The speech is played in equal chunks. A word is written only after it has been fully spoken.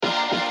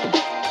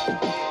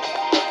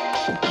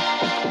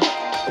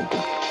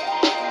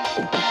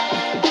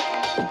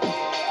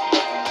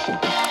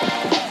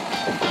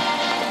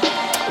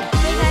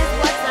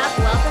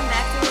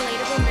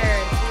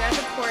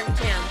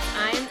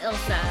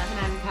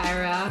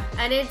Yeah.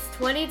 And it's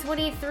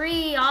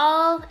 2023,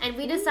 y'all. And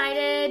we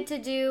decided to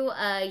do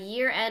a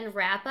year-end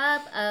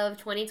wrap-up of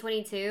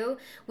 2022.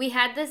 We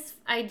had this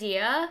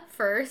idea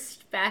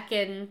first back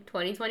in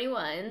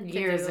 2021.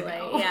 Years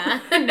ago.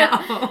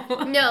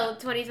 No,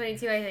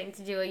 2022, I think,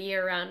 to do a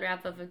year-round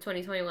wrap-up of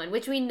 2021,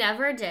 which we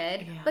never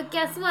did. Yeah. But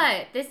guess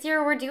what? This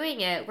year we're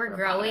doing it. We're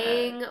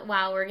growing.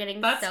 Wow, we're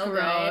getting so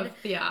growth.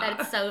 Good. Yeah.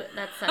 That's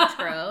such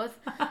growth.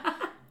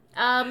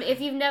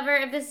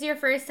 If this is your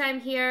first time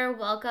here,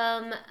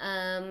 welcome.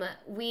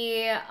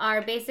 We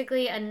are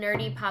basically a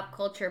nerdy pop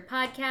culture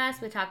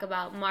podcast. We talk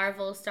about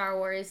Marvel, Star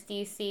Wars,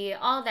 DC,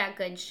 all that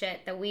good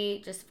shit that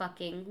we just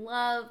fucking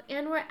love,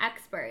 and we're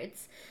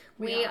experts.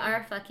 We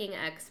are fucking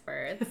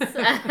experts.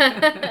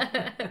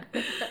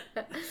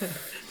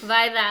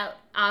 By that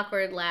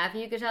awkward laugh,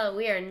 you could tell that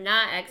we are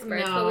not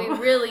experts, but we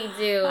really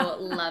do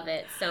love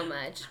it so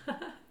much.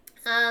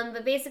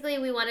 But basically,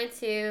 we wanted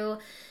to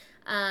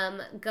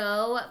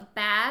go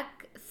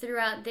back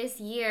throughout this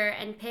year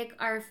and pick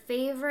our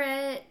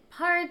favorite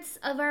parts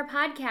of our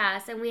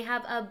podcast. And we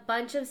have a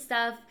bunch of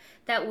stuff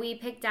that we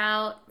picked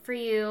out for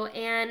you.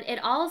 And it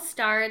all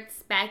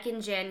starts back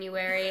in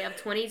January of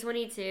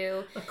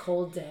 2022. A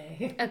cold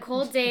day. A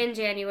cold day in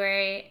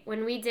January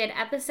when we did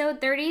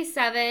episode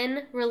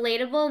 37,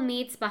 Relatable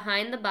Meets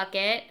Behind the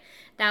Bucket.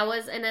 That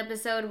was an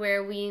episode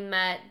where we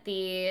met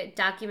the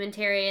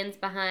documentarians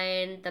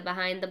behind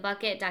the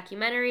Bucket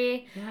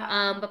documentary.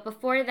 Yeah. But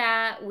before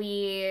that,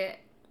 we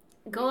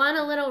go on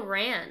a little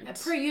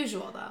rant. Per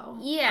usual, though.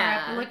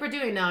 Yeah. Right, like we're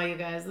doing now, you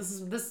guys.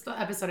 This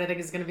episode, I think,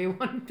 is going to be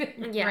one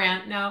big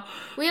rant now.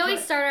 We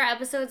always start our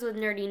episodes with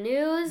nerdy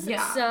news.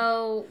 Yeah.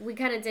 So we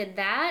kind of did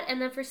that.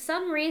 And then for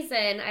some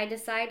reason, I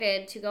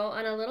decided to go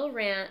on a little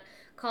rant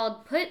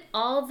called Put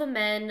All the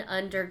Men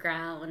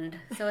Underground.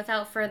 So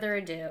without further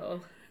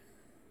ado...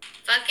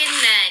 Fucking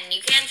men. You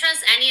can't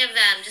trust any of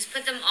them. Just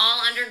put them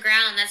all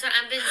underground. That's what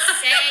I've been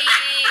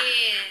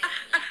saying.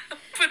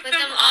 Put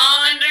them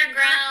all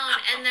underground.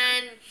 And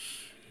then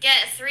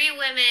get 3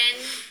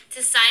 women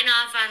to sign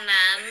off on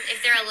them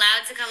if they're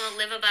allowed to come and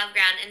live above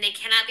ground. And they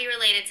cannot be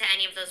related to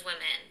any of those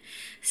women.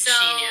 So,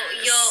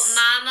 yo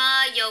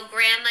mama, yo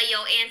grandma,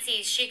 yo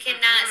auntie, she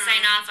cannot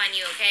sign off on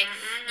you, okay?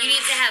 You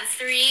need to have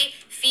 3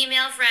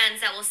 female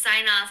friends that will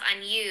sign off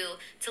on you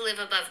to live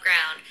above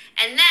ground.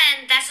 And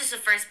then, that's just the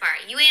first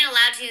part. You ain't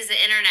allowed to use the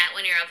internet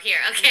when you're up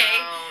here,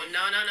 okay?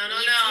 No.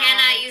 You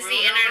cannot use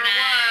the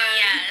internet.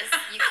 Yes,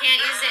 you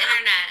can't use the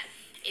internet.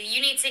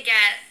 You need to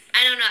get,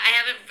 I don't know, I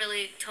haven't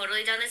really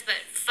totally done this, but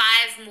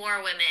 5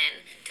 more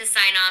women to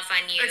sign off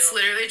on you. It's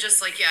literally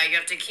just like, you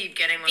have to keep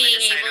getting women to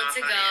sign off on you. Being able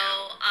to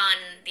go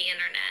on the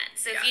internet.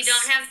 So if you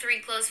don't have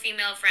 3 close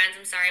female friends,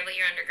 I'm sorry, but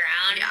you're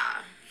underground.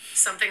 Yeah.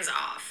 Something's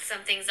off.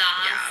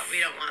 Yeah, we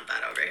don't want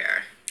that over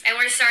here. And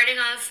we're starting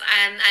off.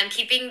 I'm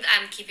keeping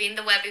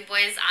the Webby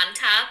boys on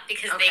top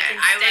because they can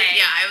stay.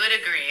 I would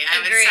agree.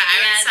 I would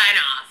sign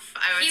off.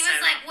 He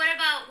was like, "What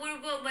about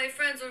my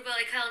friends? What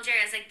about like Kyle and Jerry?"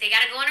 I was like, "They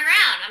gotta go on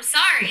around. I'm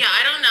sorry." Yeah,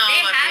 I don't know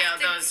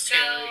about those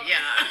two. Yeah.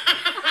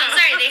 I'm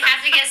sorry. They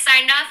have to get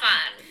signed off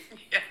on.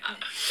 Yeah.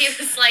 He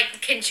was like,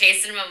 "Can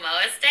Jason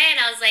Momoa stay?" And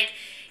I was like,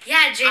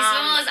 yeah, Jason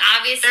Momoa is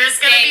obviously there's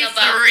staying above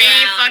ground.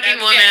 There's going to be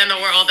 3 fucking women in the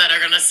world that are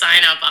going to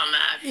sign up on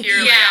that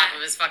purely off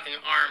of his fucking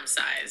arm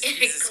size.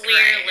 Jesus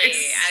Clearly.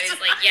 Christ. I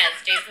was like, yes,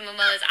 Jason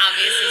Momoa is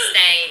obviously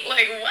staying.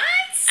 Like,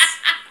 what?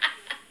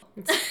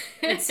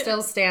 It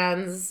still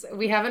stands.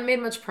 We haven't made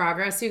much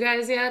progress, you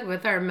guys, yet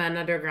with our Men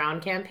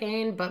Underground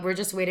campaign, but we're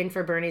just waiting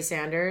for Bernie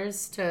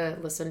Sanders to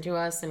listen to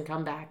us and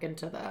come back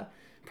into the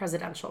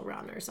presidential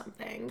run or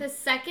something. The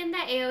second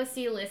that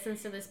AOC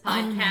listens to this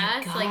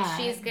podcast,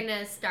 she's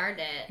gonna start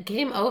it.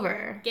 Game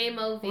over. Game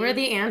over. We're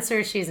the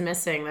answer she's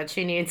missing, that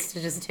she needs to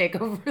just take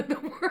over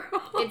the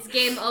world. It's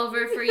game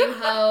over for you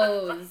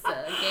hoes.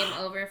 Game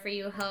over for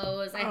you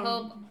hoes. I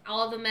hope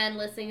all the men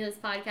listening to this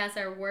podcast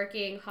are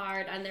working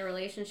hard on their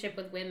relationship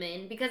with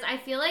women, because I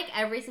feel like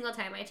every single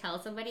time I tell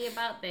somebody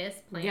about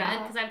this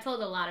plan, because I've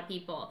told a lot of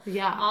people,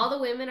 all the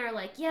women are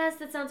like, yes,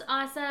 that sounds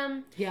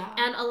awesome. Yeah.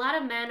 And a lot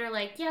of men are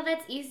like, yeah,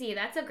 that's easy.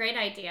 That's a great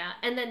idea.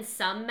 And then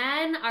some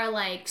men are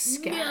like,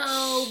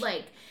 no,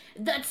 like,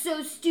 that's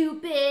so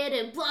stupid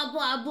and blah,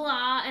 blah,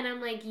 blah. And I'm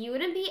like, you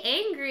wouldn't be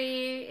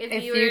angry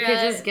if you could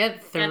just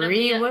get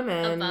 3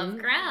 women above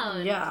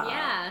ground.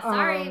 Yeah.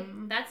 Sorry.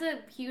 That's a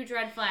huge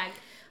red flag.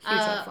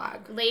 Red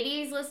flag.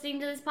 Ladies listening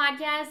to this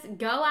podcast,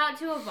 go out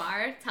to a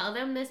bar, tell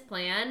them this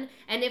plan,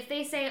 and if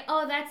they say,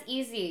 oh, that's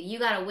easy, you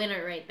got a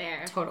winner right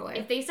there. Totally.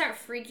 If they start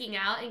freaking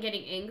out and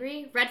getting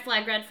angry, red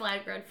flag, red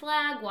flag, red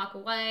flag, walk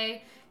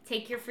away.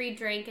 Take your free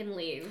drink and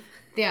leave.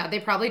 Yeah, they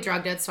probably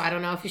drugged it, so I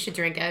don't know if you should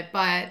drink it,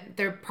 but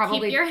they're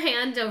probably... Keep your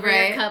hand over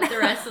your cup the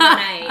rest of the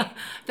night.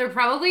 They're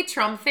probably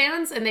Trump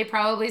fans, and they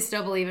probably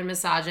still believe in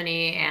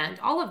misogyny and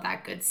all of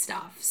that good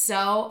stuff.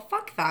 So,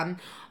 fuck them.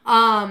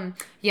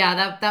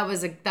 That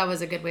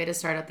was a good way to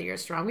start out the year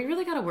strong. We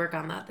really got to work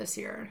on that this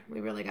year. We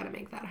really got to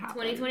make that happen.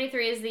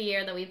 2023 is the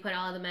year that we put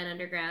all of the men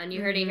underground.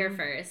 You heard it here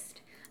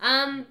first.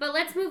 But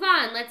let's move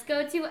on. Let's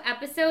go to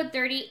episode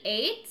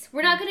 38.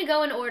 We're not going to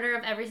go in order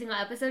of every single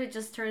episode. It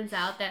just turns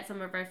out that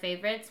some of our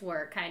favorites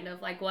were kind of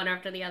like one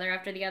after the other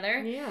after the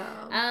other.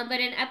 Yeah.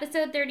 But in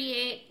episode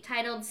 38,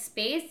 titled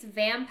Space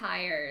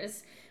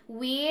Vampires,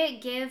 we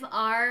give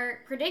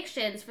our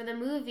predictions for the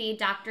movie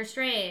Doctor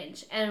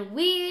Strange. And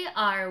we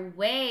are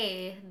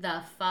way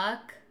the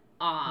fuck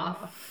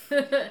off.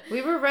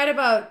 We were right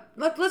about...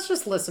 Let's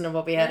just listen to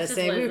what we had to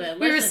say. We were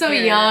Let's so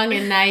hear it. young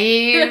and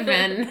naive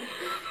and...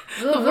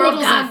 The world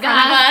was in front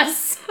of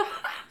us.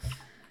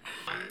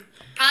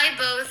 Probably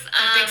both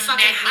big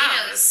fucking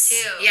Magnetos house.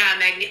 too. Yeah,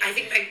 I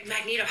think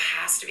Magneto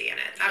has to be in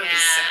it. That would be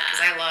sick,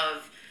 because I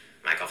love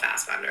Michael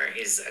Fassbender.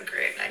 He's a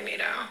great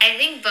Magneto. I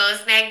think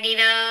both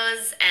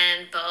Magnetos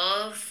and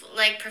both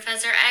like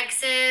Professor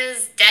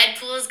X's.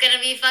 Deadpool's gonna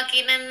be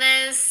fucking in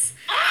this.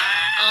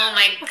 Oh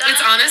my god.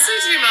 It's honestly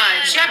too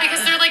much. Yeah,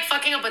 because they're like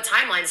fucking up with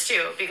timelines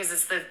too, because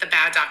it's the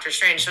bad Doctor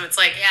Strange. So it's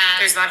like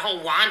there's that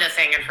whole Wanda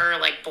thing and her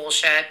like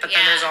bullshit, but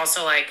then there's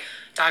also like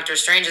Doctor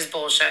Strange's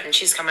bullshit, and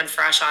she's coming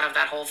fresh out of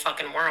that whole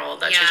fucking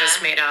world that she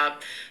just made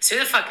up. So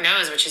who the fuck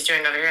knows what she's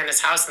doing over here in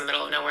this house in the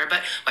middle of nowhere?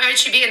 But why would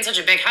she be in such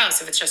a big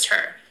house if it's just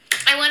her?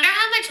 I wonder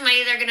how much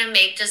money they're gonna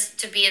make just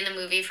to be in the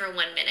movie for 1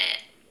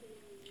 minute.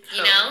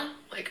 You know?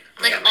 Like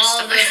All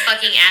of those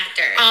fucking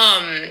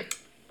actors.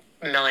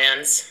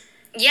 Millions.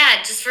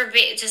 Yeah, just for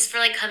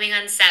like coming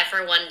on set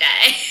for one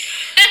day.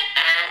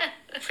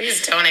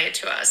 Please donate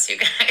to us, you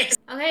guys.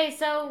 Okay,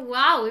 so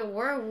wow,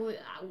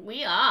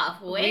 we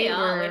off. Way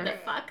the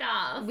fuck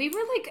off. We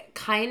were like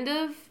kind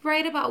of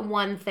right about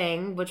one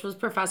thing, which was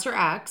Professor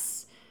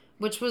X,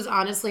 which was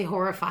honestly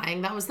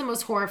horrifying. That was the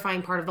most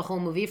horrifying part of the whole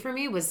movie for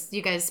me. Was,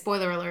 you guys,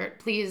 spoiler alert,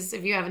 please,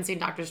 if you haven't seen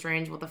Doctor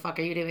Strange, what the fuck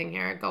are you doing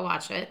here? Go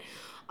watch it.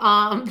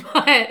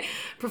 But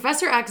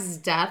Professor X's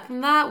death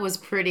in that was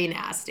pretty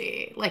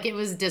nasty. Like, it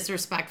was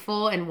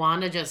disrespectful, and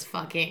Wanda just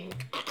fucking...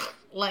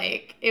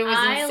 Like, it was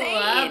insane.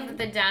 I loved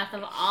the death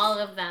of all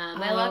of them.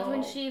 I loved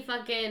when she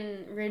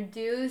fucking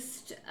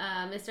reduced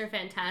Mr.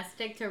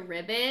 Fantastic to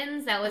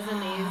ribbons. That was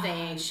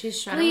amazing.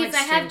 She's shredded Please,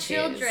 like I have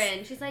string cheese.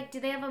 children. She's like,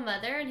 do they have a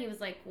mother? And he was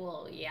like,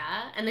 well,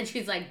 yeah. And then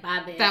she's like, bye,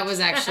 bitch. That was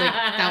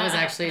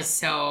actually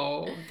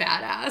so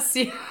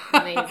badass.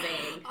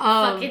 Amazing.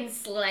 Fucking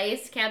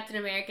sliced Captain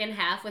America in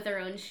half with her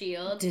own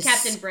shield.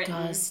 Captain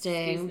Britain.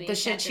 Disgusting. The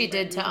shit Captain she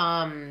did to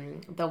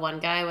the one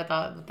guy with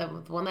the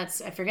one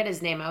that's, I forget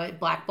his name.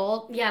 Black Bolt.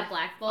 Yeah,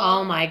 Black Bolt.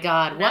 Oh my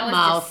god, what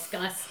mouth?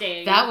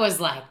 Disgusting. That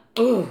was like,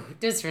 ooh,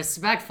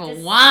 disrespectful.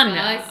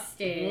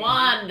 Disgusting.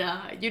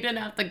 Wanda, you didn't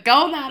have to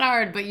go that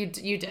hard, but you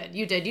did.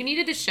 You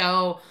needed to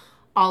show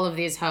all of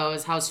these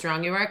hoes how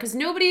strong you are, because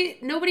nobody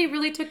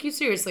really took you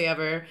seriously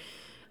ever.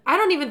 I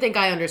don't even think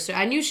I understood.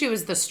 I knew she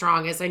was the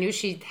strongest. I knew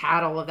she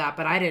had all of that,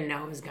 but I didn't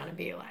know it was gonna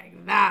be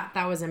like that.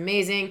 That was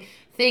amazing.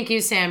 Thank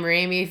you, Sam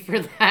Raimi, for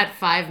that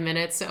 5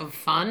 minutes of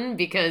fun,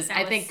 because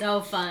I think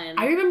so fun.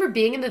 I remember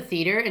being in the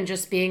theater and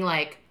just being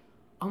like,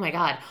 oh my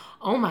god,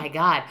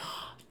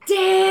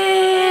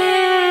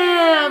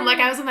 damn! Like,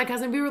 I was with my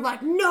cousin, we were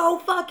like, no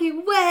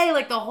fucking way!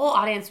 Like, the whole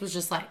audience was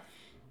just like,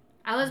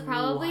 I was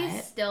probably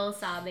what? still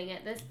sobbing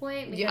at this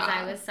point, because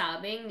I was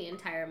sobbing the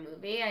entire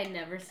movie. I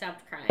never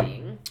stopped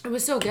crying. It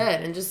was so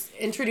good. And just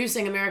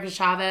introducing America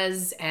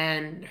Chavez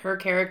and her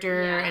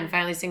character, and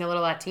finally seeing a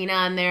little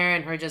Latina in there,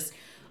 and her just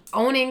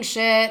owning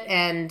shit.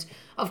 And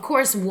of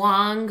course,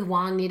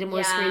 Wong needed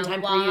more screen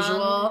time per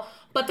usual.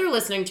 But they're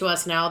listening to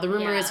us now. The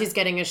rumor is he's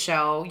getting a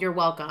show. You're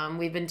welcome.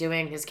 We've been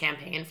doing his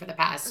campaign for the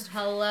past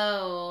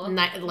Wong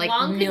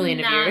million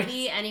of years. Could not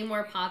be any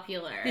more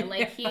popular.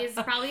 Like, he's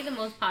probably the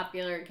most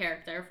popular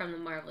character from the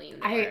Marvel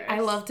universe. I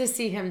love to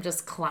see him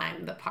just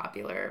climb the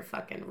popular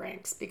fucking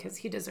ranks, because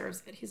he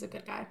deserves it. He's a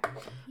good guy.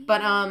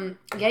 But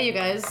yeah, you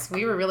guys,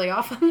 we were really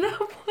off on that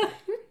one.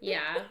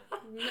 Yeah.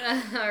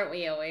 Aren't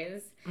we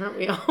always? Aren't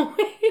we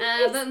always?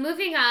 But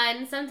moving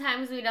on,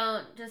 sometimes we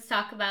don't just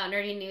talk about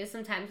nerdy news.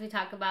 Sometimes we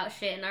talk about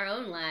shit in our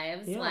own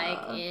lives. Yeah.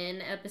 Like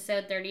in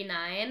episode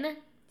 39,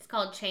 it's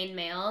called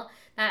Chainmail.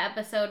 That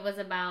episode was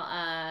about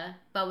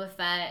Boba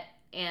Fett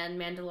and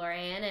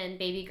Mandalorian and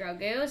Baby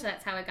Grogu, so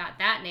that's how I got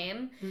that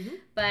name. Mm-hmm.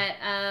 But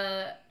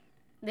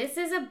this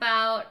is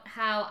about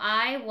how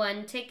I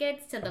won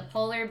tickets to the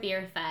Polar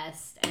Beer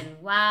Fest,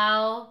 and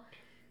wow,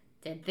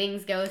 did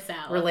things go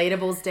south.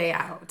 Relatables day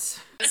out.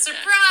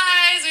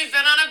 Surprise! We've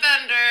been on a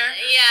bender.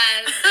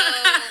 Yeah, so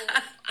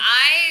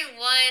I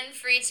won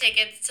free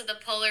tickets to the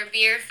Polar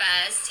Beer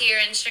Fest here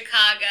in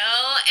Chicago,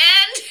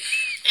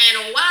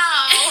 And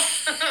wow!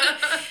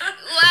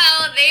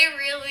 wow, they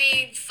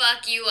really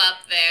fuck you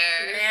up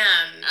there.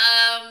 Man.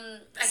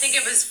 I think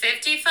it was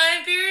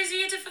 55 beers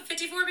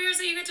 54 beers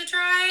that you get to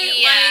try.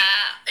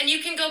 Yeah. And you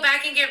can go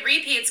back and get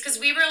repeats, because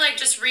we were like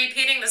just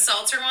repeating the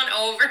seltzer one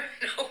over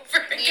and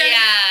over again.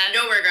 Yeah.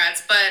 No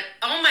regrets. But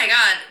oh my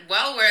god,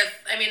 well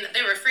worth, I mean,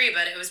 they were free,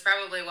 but it was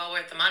probably well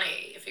worth the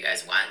money if you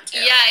guys went too.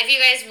 Yeah, if you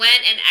guys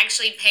went and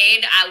actually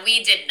paid,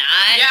 we did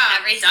not.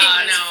 Yeah. Everything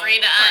was free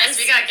to us.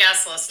 We got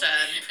guest listed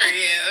for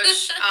you.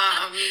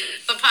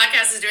 The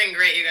podcast is doing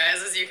great, you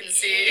guys, as you can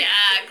see.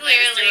 Yeah,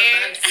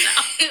 clearly.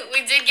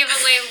 We did give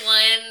away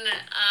one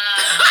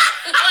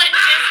one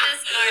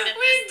business card.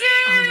 We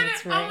did. Oh,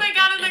 that's right. Oh my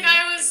god, and the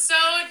guy was so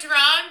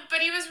drunk, but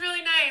he was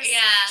really nice. Yeah.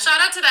 Shout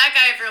out to that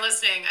guy if you're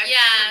listening.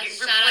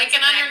 We're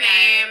blanking on your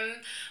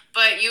name,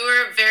 but you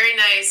were very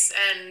nice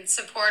and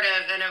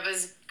supportive, and it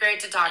was great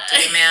to talk to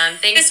you, man.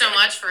 Thanks so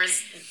much for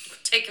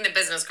taking the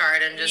business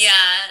card and just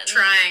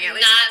trying at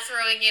least. Not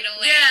throwing it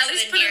away. Yeah, at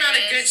least putting on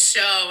a good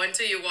show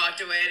until you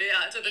walked away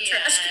to the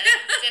trash can.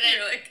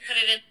 Didn't put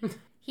it in.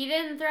 He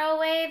didn't throw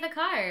away the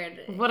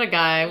card. What a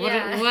guy. What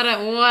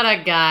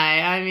a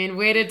guy. I mean,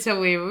 waited till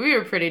we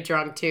were pretty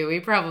drunk too. We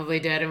probably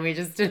did and we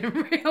just didn't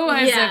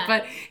realize it.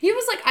 But he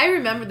was like, I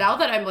remember now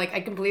that I'm like, I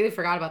completely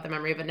forgot about the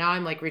memory, but now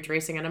I'm like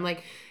retracing it. I'm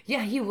like,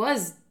 yeah, he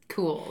was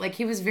cool. Like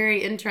he was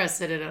very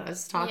interested in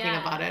us talking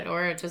about it,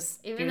 or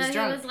just even he was though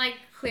drunk. he was like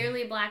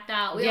clearly blacked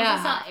out. We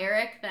also saw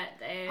Eric that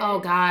day. Oh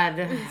God,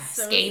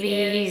 So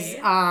scabies.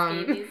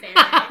 Scabies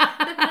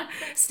Eric.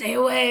 Stay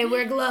away.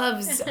 Wear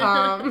gloves.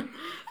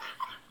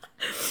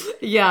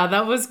 Yeah,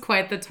 that was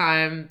quite the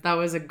time. That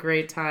was a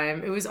great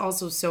time. It was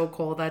also so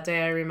cold that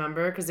day, I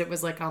remember, because it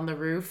was like on the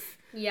roof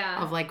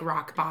of like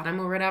Rock Bottom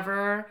or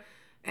whatever.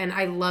 And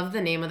I love the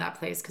name of that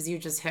place because you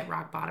just hit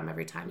rock bottom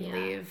every time you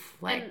leave.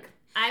 Like, and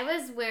I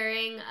was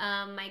wearing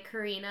my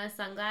Karina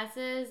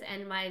sunglasses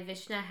and my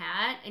Vishna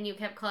hat, and you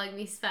kept calling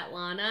me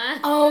Svetlana.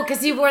 oh,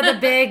 because you wore the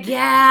big,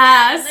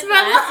 Svetlana.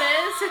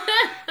 Glasses.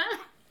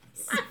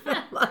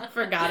 I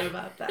forgot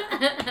about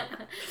that.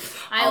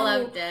 I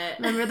loved it.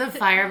 Remember the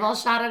fireball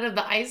shot out of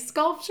the ice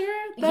sculpture?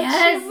 That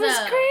shit was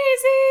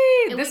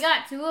crazy. And we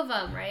got 2 of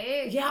them,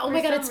 right? Yeah, oh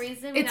my God. For some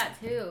reason, we got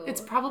 2.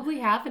 It's probably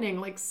happening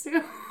like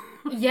soon.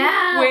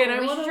 Yeah. Wait,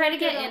 we should try to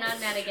get in on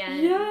that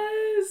again.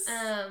 Yes.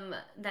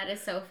 That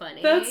is so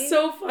funny. That's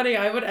so funny.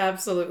 I would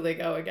absolutely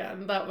go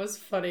again. That was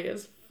funny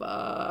as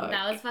fuck.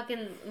 That was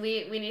fucking.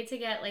 We need to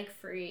get like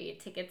free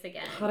tickets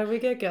again. How do we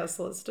get guest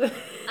listed?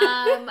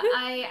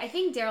 I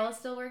think Daryl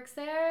still works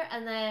there,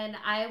 and then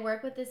I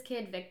work with this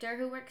kid Victor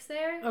who works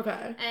there.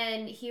 Okay.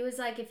 And he was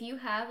like, if you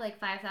have like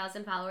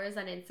 5,000 followers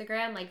on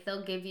Instagram, like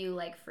they'll give you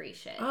like free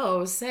shit.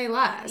 Oh, say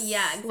less.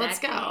 Yeah, exactly. Let's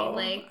go.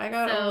 Like I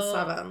got almost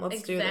 7.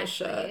 Let's do this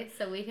shit.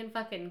 So we can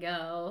fucking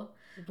go.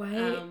 Wait.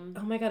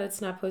 Oh my God,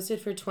 it's not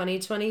posted for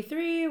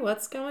 2023.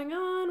 What's going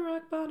on,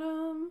 Rock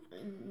Bottom?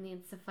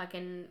 Needs to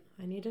fucking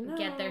I need to know.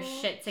 Get their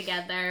shit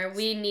together.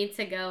 We need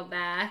to go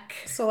back.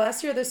 So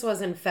last year this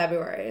was in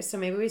February, so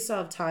maybe we still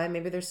have time.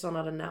 Maybe they're still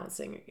not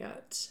announcing it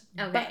yet.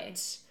 Okay.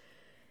 But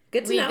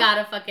good to we know.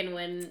 Gotta fucking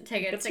win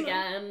tickets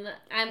again.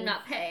 I'm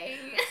not paying.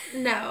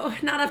 No,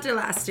 not after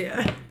last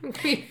year.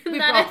 We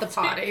brought the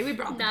party. We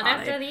brought the party. Not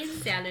after the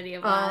insanity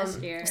of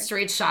last year.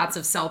 Straight shots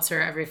of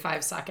seltzer every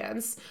 5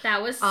 seconds.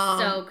 That was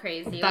so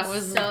crazy. That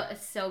was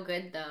so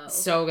good though.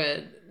 So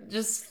good.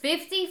 Just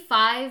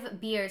 55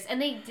 beers. And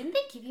didn't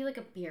they give you like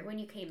a beer when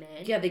you came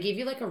in? Yeah, they gave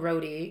you like a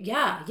roadie.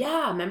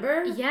 Yeah,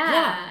 remember?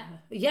 Yeah.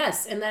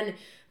 Yes, and then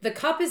the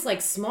cup is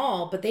like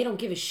small, but they don't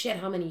give a shit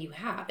how many you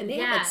have. And they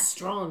have like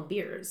strong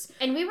beers.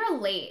 And we were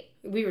late.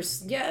 We were,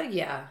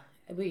 yeah.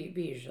 We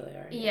usually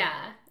are. Yeah.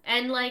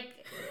 And like,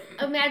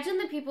 imagine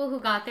the people who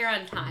got there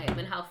on time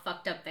and how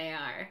fucked up they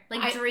are.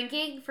 Like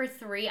drinking for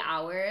 3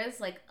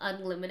 hours, like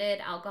unlimited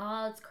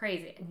alcohol, it's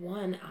crazy.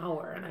 1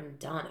 hour and I'm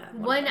done at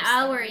 1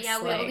 hour,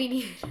 yeah, we only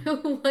need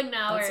 1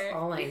 hour. That's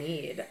all I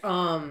need.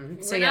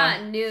 We're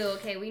not new,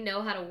 okay? We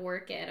know how to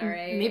work it, all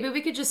right? Maybe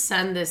we could just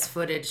send this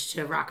footage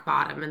to Rock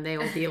Bottom and they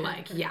will be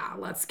like, yeah,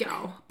 let's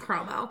go.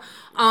 Promo.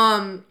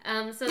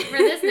 So for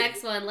this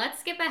next one, let's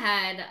skip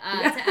ahead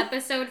to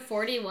episode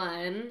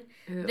 41.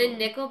 Ew. The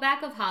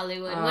Nickelback of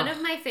Hollywood, one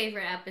of my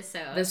favorite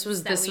episodes. This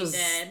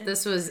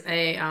was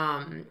a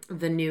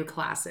the new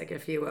classic,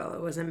 if you will.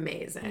 It was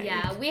amazing.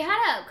 Yeah, we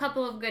had a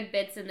couple of good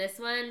bits in this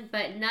one,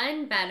 but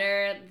none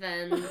better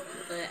than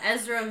the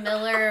Ezra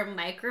Miller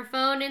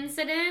microphone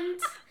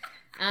incident.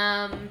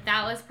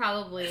 That was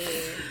probably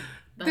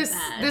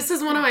This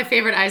is one of my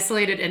favorite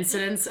isolated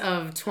incidents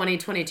of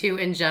 2022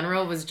 in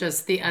general, was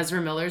just the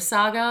Ezra Miller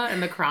saga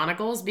and the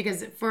Chronicles,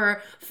 because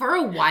for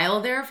a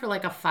while there, for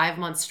like a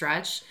 5-month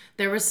stretch,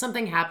 there was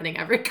something happening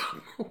every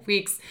couple of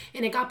weeks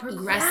and it got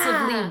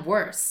progressively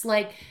worse.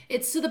 Like,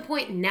 it's to the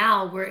point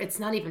now where it's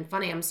not even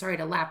funny. I'm sorry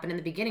to laugh, but in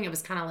the beginning it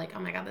was kind of like, oh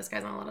my God, this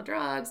guy's on a lot of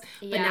drugs.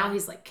 Yeah. But now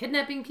he's like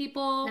kidnapping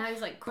people. Now he's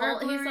like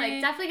cult. He's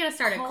like definitely gonna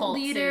start a cult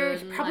leader.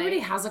 Soon. He probably already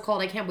has a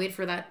cult. I can't wait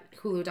for that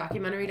Hulu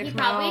documentary to come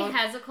out. He probably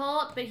has a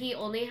cult, but he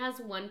only has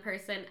one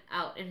person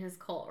out in his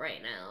cult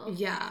right now.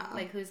 Yeah.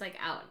 Like, who's like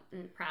out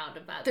and proud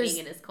about being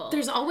in his cult.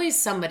 There's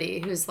always somebody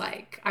who's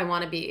like, I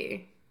want to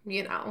be,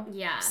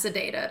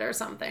 sedated or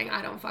something.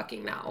 I don't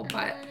fucking know.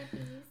 But,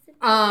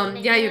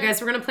 yeah, you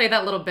guys, we're going to play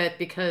that little bit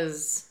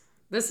because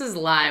this is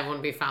live when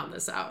we found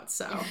this out,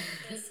 so.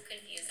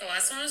 The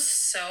last one was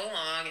so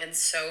long and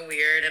so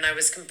weird, and I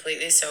was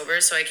completely sober,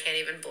 so I can't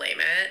even blame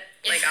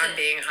it, like, on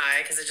being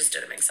high, because it just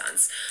didn't make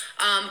sense.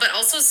 But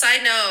also,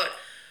 side note,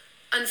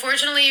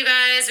 Unfortunately, you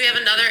guys, we have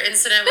another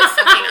incident with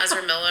fucking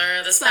Ezra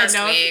Miller this past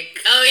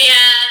week. Oh,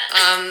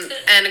 yeah.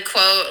 And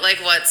quote, like,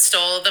 what,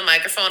 stole the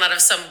microphone out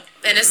of some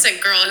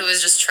innocent girl who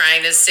was just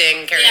trying to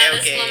sing karaoke. Yeah,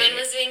 this woman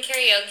was doing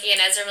karaoke, and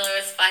Ezra Miller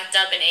was fucked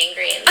up and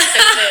angry and took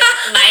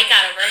the mic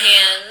out of her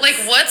hands. Like,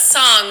 what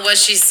song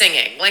was she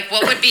singing? Like,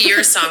 what would be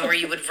your song where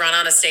you would run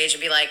on a stage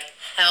and be like,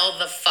 hell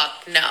the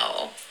fuck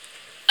no?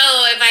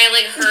 Oh, if I,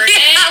 like, heard it,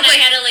 and like,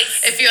 I had to, like,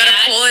 snatch. If you had to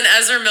pull in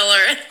Ezra Miller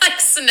and, like,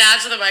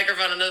 snatch the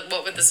microphone,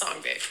 what would the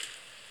song be?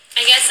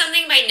 I guess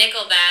something by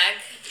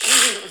Nickelback.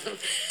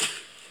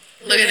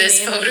 Look at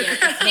this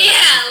photograph.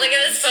 Yeah, look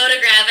at this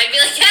photograph. I'd be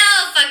like,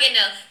 hell fucking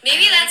no.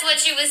 Maybe that's what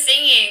she was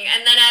singing,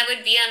 and then I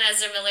would be on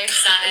Ezra Miller's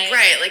side.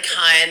 Right, like,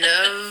 kind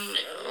of.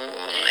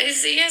 I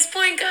see his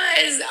point,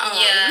 guys.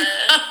 Yeah.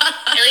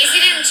 At least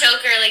he didn't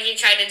choke her like he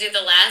tried to do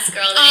the last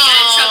girl that he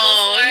got in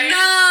trouble for.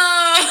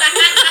 No!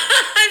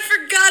 I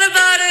forgot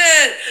about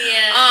it.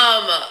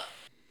 Yeah.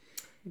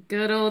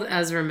 Good old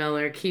Ezra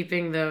Miller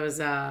keeping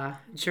those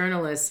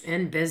journalists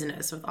in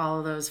business with all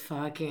of those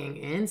fucking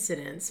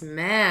incidents.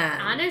 Man.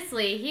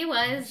 Honestly, he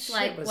was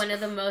one of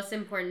the most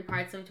important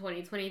parts of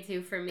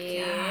 2022 for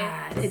me.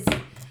 God, it's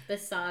the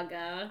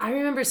saga. I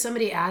remember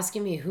somebody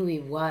asking me who he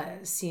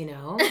was,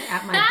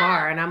 at my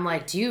bar. And I'm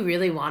like, do you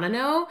really want to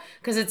know?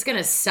 Because it's going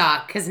to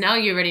suck. Because now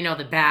you already know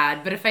the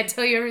bad. But if I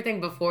tell you everything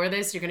before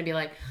this, you're going to be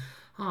like,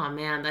 oh,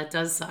 man, that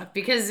does suck.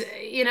 Because,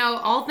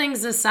 all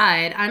things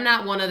aside, I'm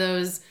not one of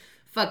those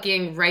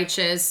fucking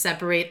righteous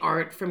separate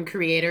art from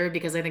creator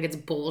because I think it's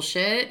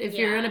bullshit if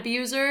you're an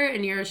abuser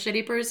and you're a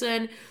shitty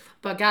person.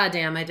 But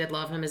goddamn, I did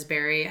love him as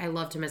Barry. I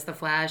loved him as the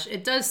Flash.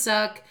 It does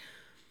suck.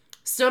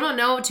 Still don't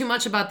know too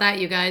much about that,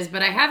 you guys,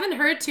 but I haven't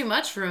heard too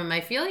much from him. I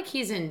feel like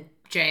he's in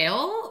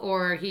jail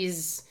or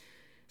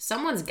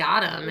someone's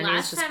got him and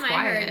he's just quiet. Last time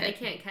I heard they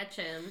can't catch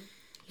him.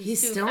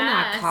 He's still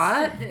not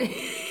caught.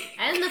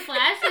 And The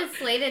Flash is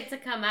slated to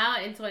come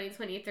out in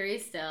 2023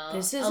 still.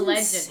 This is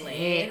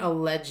allegedly. Insane.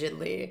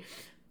 Allegedly.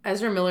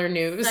 Ezra Miller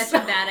news.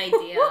 Such a bad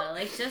idea.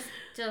 Like just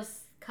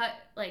cut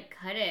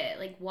it.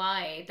 Like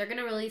why? They're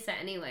gonna release it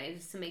anyway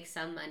just to make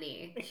some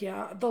money.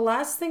 Yeah. The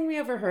last thing we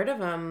ever heard of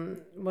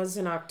him was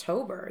in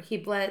October. He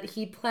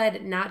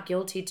pled not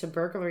guilty to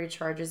burglary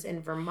charges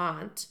in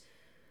Vermont.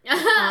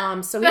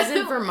 So he's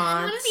in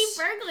Vermont. What is he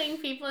burgling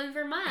people in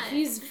Vermont?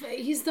 He's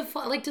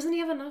doesn't he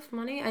have enough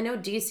money? I know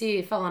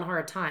DC fell on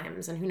hard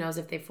times, and who knows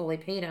if they fully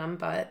paid him,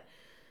 but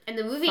and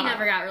the movie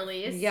never got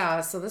released. Yeah,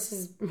 so this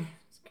is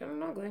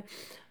kind of ugly.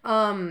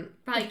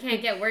 Probably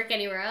can't get work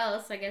anywhere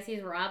else. I guess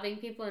he's robbing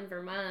people in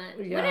Vermont.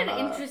 Yeah. What an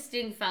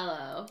interesting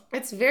fellow.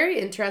 It's very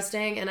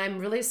interesting, and I'm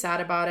really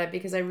sad about it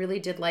because I really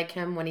did like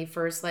him when he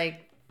first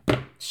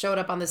showed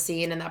up on the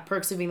scene in that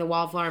Perks of Being the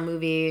Wallflower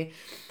movie.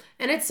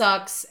 And it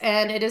sucks,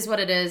 and it is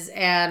what it is,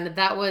 and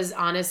that was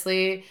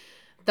honestly,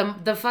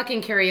 the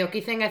fucking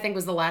karaoke thing I think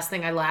was the last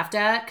thing I laughed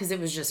at, because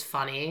it was just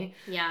funny.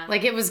 Yeah.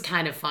 It was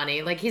kind of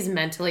funny. He's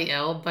mentally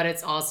ill, but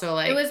it's also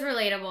it was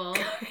relatable.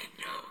 Kind of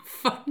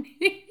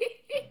funny.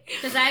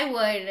 Because I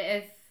would,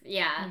 if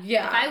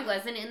I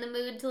wasn't in the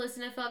mood to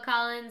listen to Phil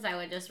Collins, I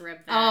would just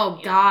rip that. Oh,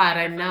 God,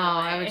 I know.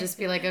 I would just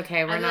be like,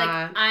 okay, we're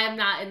not. I am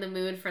not in the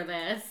mood for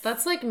this.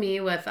 That's like me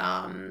with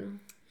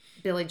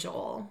Billy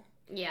Joel.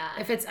 Yeah.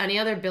 If it's any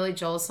other Billy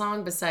Joel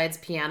song besides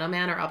Piano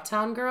Man or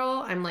Uptown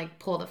Girl, I'm like,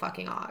 pull the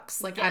fucking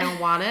ox. I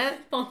don't want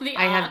it. Pull the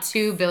I ox. have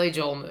 2 Billy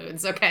Joel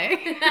moods,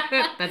 okay?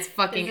 That's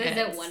fucking this it.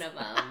 Isn't one of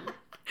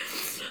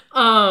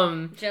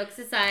them. Jokes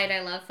aside,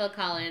 I love Phil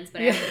Collins,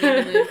 but I have to be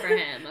in the mood for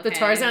him. Okay? The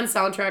Tarzan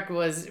soundtrack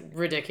was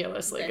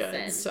ridiculously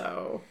good,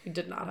 so you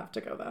did not have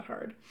to go that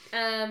hard.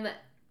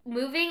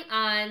 Moving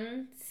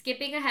on,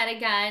 skipping ahead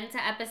again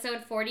to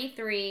episode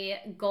 43,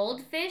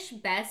 Goldfish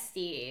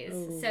Besties.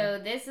 Ooh.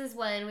 So this is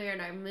when we were in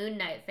our Moon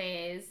Knight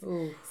phase.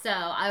 Ooh. So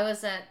I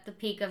was at the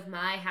peak of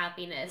my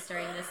happiness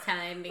during this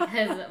time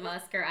because of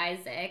Oscar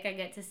Isaac. I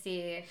get to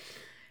see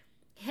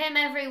him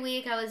every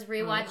week. I was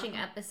rewatching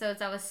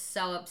episodes. I was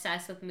so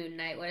obsessed with Moon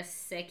Knight. What a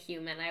sick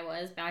human I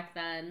was back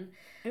then.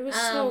 It was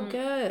so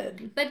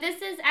good. But this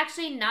is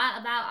actually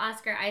not about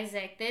Oscar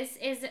Isaac. This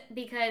is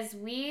because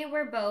we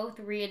were both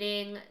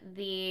reading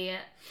the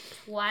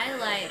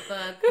Twilight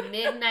book,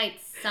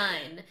 Midnight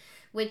Sun,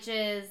 which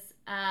is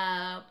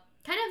kind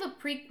of a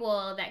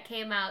prequel that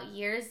came out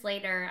years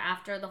later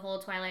after the whole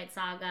Twilight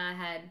saga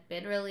had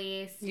been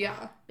released.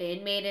 Yeah.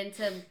 Been made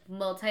into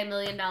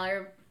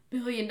billion-dollar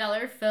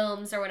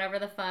films or whatever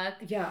the fuck.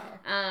 Yeah.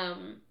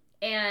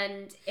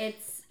 And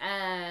it's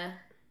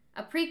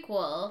a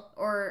prequel,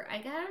 or I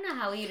don't know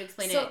how you'd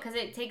explain it, because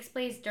it takes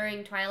place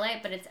during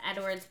Twilight, but it's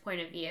Edward's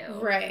point of view.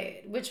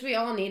 Right, which we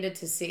all needed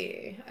to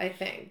see, I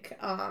think,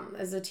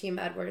 as a Team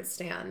Edward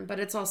stan, but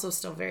it's also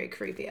still very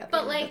creepy at the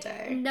end of the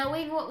day.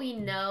 Knowing what we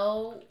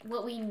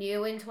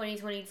knew in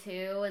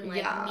 2022, and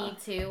Me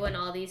Too, and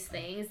all these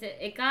things,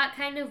 it got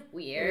kind of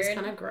weird. It was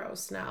kind of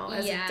gross now.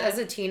 As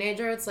a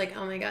teenager, it's like,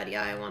 oh my god,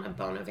 yeah, I want to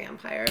bone a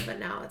vampire, but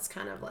now it's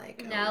kind of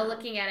like... Now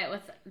looking at it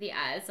with the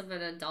eyes of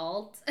an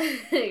adult,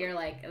 you're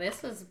like,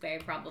 this was very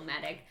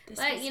problematic.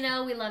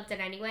 We loved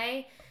it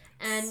anyway.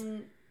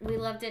 And We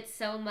loved it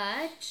so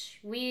much.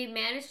 We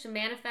managed to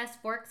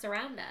manifest forks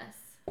around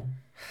us.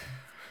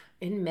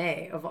 In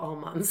May of all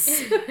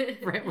months.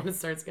 Right when it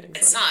starts getting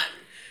sun. It's sun.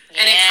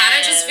 And it kind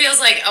of just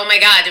feels like, oh my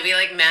God, did we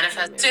like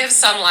manifest to have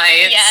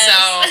sunlight? Yes.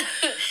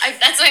 So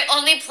that's my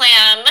only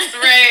plan.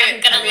 Right.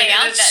 I'm gonna lay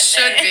out it that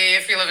should day. be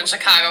if you live in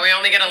Chicago. We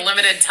only get a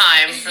limited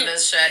time for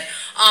this shit.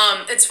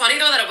 It's funny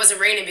though that it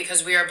wasn't raining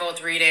because we are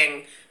both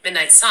reading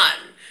Midnight Sun.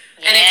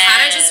 And it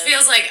kind of just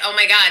feels like, oh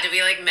my God, did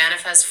we like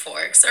manifest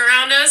forks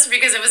around us?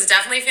 Because it was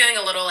definitely feeling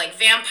a little like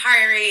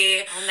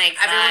vampire-y. Oh my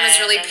God. Everyone was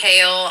really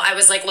pale. I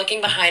was like looking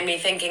behind me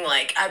thinking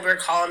like Edward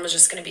Cullen was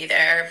just going to be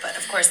there. But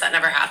of course that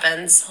never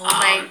happens. Oh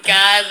my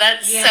God,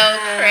 that's so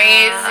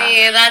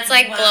crazy. That's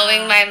like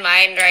blowing my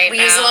mind right now.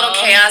 We used a little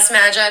chaos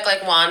magic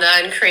like Wanda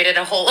and created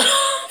a whole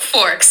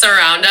forks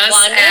around us.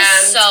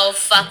 Wanda's so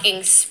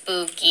fucking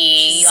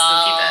spooky,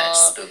 y'all.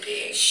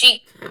 Spooky bitch.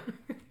 She...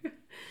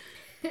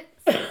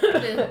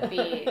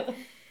 Spoopy.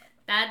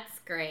 That's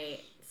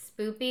great.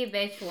 Spoopy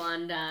bitch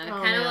Wanda.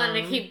 Kind of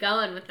wanted to keep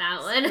going with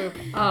that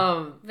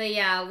one. But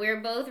yeah, we're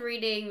both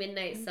reading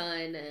Midnight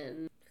Sun,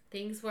 and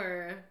things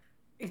I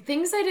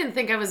didn't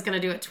think I was going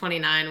to do at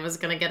 29 was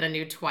going to get a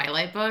new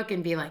Twilight book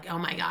and be like, oh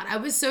my God. I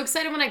was so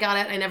excited when I got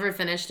it. I never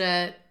finished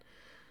it.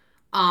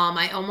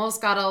 I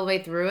almost got all the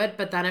way through it,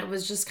 but then it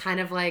was just kind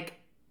of like,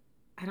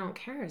 I don't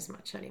care as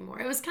much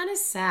anymore. It was kind of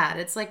sad.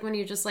 It's like when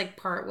you just like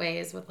part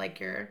ways with like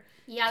your...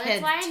 Yeah,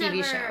 that's why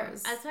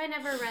shows. That's why I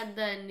never read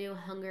the new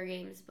Hunger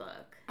Games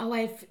book. Oh,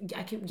 I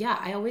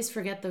always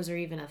forget those are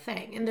even a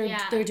thing. And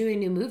they're doing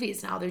new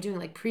movies now. They're doing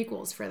like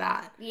prequels for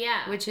that.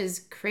 Yeah. Which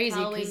is crazy.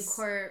 Following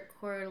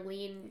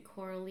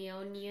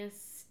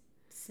Coriolanus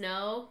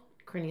Snow.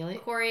 Cornelia?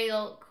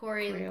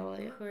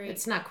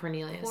 It's not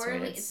Cornelius,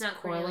 right? It's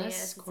not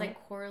Cornelius. It's like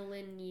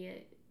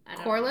Corlinia.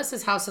 Corlys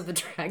is House of the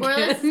Dragon.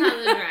 Corlys is House of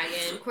the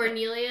Dragon.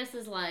 Cornelius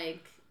is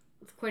like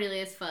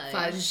Cornelius Fudge.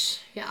 Fudge,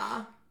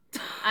 yeah.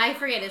 I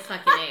forget his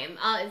fucking name.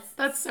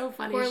 That's so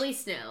funny. Corley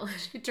Snow.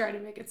 She tried to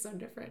make it so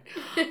different.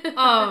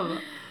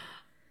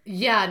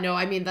 Yeah, no,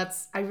 I mean,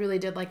 I really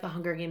did like the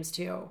Hunger Games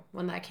too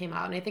when that came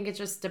out. And I think it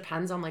just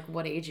depends on like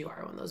what age you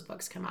are when those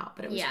books come out.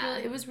 But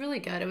it was really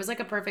good. It was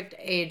like a perfect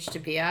age to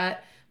be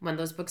at when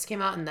those books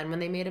came out and then when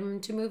they made them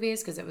into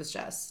movies because it was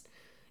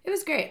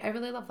great. I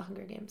really love the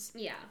Hunger Games.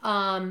 Yeah.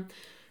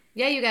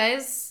 Yeah, you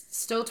guys,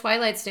 still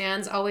Twilight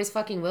stans, always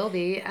fucking will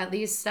be. At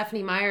least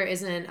Stephenie Meyer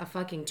isn't a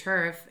fucking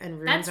TERF and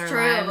ruins our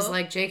lives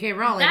like J.K.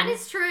 Rowling. That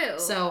is true.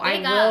 So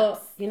Big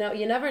ups. You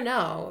never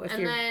know.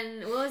 Then,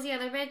 what was the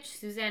other bitch?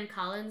 Suzanne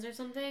Collins or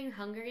something?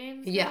 Hunger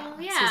Games? Yeah,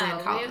 Suzanne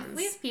Collins.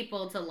 We have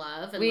people to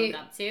love and look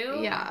up to.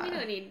 Yeah.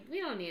 We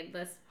don't need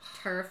this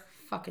TERF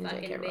fucking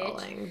J.K.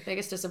 Rowling.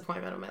 Biggest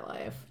disappointment of my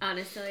life.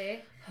 Honestly.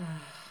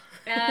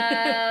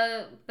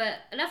 But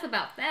enough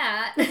about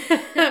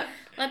that.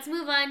 Let's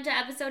move on to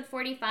episode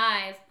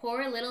 45,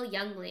 Poor Little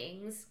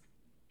Younglings.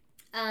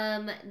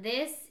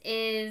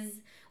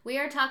 We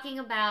are talking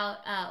about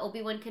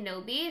Obi-Wan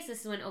Kenobi. So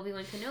this is when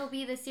Obi-Wan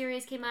Kenobi, the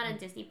series, came out on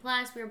Disney+.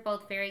 We were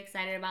both very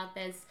excited about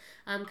this.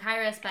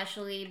 Kyra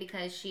especially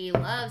because she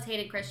loves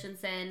Hayden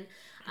Christensen.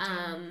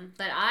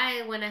 But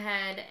I went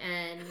ahead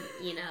and,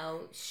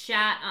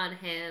 shat on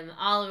him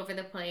all over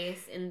the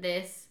place in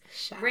this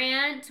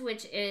rant,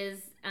 which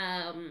is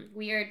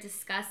we are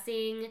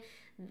discussing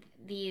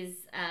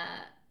these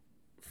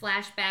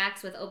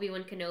flashbacks with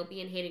Obi-Wan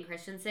Kenobi and Hayden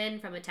Christensen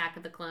from Attack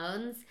of the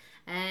Clones,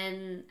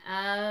 and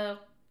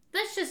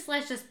let's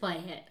just play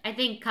it. I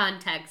think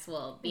context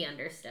will be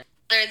understood.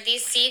 The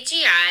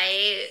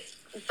CGI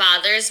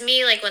bothers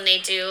me, like when they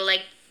do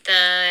like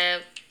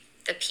the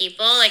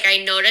people. Like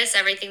I notice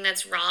everything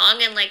that's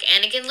wrong, and like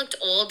Anakin looked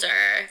older.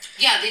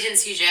 Yeah, they didn't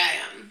CGI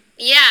him.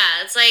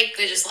 Yeah, it's like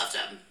they just left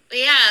him.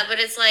 Yeah, but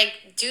it's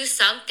like do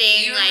something.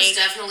 He was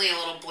definitely a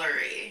little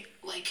blurry.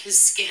 Like his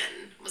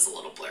skin was a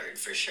little blurred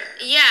for sure.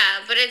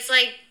 Yeah, but it's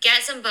like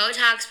get some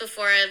Botox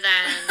before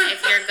then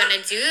if you're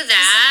gonna do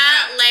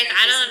that.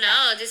 I don't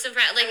know, do some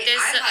prep. Like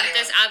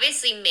there's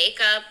obviously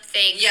makeup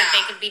things that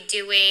they could be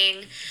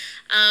doing.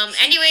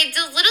 Anyway,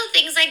 the little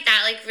things like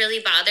that like really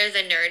bother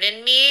the nerd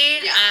in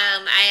me. Yeah.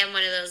 I am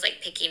one of those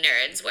like picky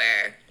nerds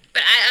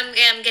but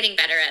I'm getting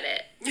better at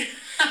it.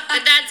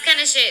 But that's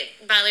kind of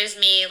shit bothers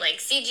me. Like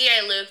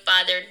CGI Luke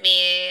bothered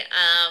me.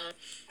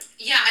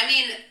 Yeah, I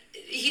mean,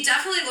 he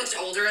definitely looked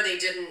older. They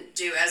didn't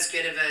do as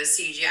good of a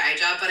CGI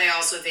job, but I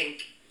also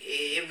think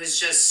it was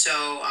just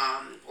so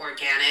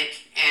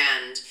organic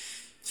and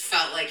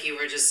felt like you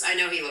were just. I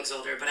know he looks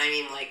older, but I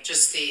mean like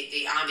just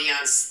the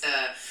ambiance,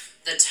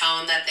 the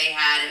tone that they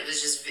had.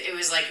 It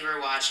was like you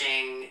were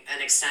watching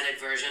an extended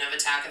version of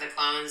Attack of the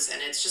Clones,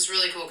 and it's just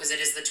really cool because it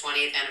is the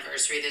 20th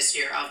anniversary this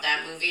year of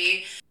that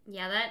movie.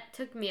 Yeah, that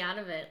took me out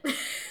of it.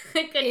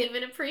 I couldn't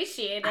even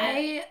appreciate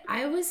it.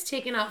 I was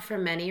taken out for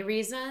many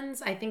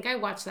reasons. I think I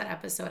watched that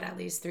episode at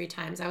least 3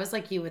 times. I was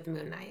like you with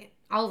Moon Knight.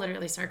 I'll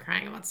literally start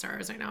crying about Star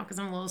Wars right now because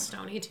I'm a little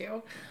stony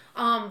too.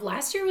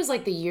 Last year was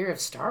like the year of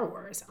Star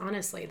Wars,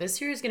 honestly. This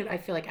year is I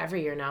feel like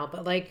every year now,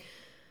 but like,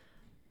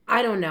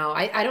 I don't know.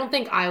 I don't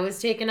think I was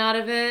taken out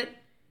of it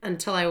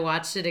until I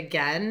watched it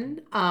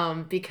again,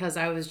 because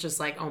I was just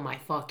like, oh my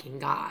fucking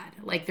God.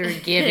 Like, they're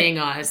giving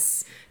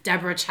us,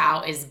 Deborah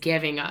Chow is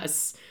giving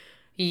us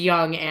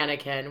young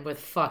Anakin with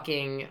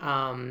fucking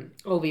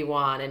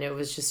Obi-Wan, and it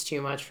was just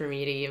too much for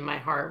me to even, my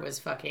heart was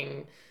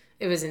fucking,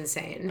 it was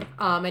insane.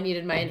 I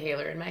needed my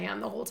inhaler in my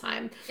hand the whole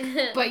time.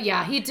 But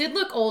yeah, he did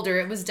look older.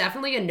 It was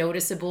definitely a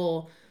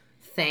noticeable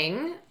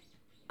thing.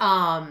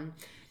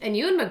 And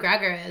Ewan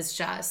McGregor has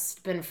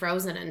just been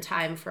frozen in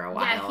time for a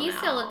while. Yeah, he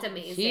still looked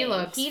amazing.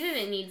 He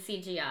didn't need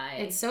CGI.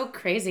 It's so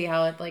crazy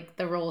how it, like,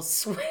 the roles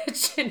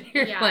switch and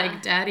you're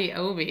like Daddy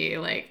Obi,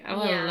 like, oh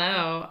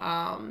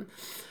hello.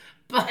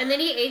 But and then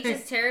he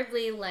ages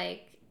terribly,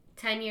 like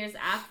 10 years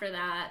after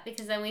that,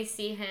 because then we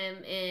see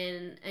him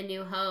in A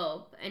New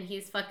Hope and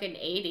he's fucking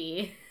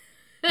 80.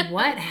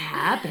 What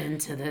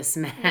happened to this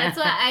man? That's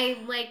what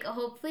I'm like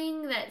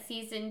hoping that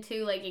season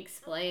 2 like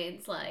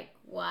explains like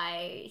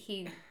why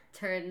he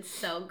turned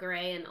so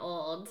gray and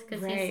old,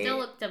 because he still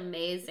looked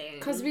amazing.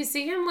 Because we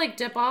see him like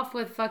dip off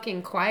with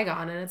fucking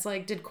Qui-Gon, and it's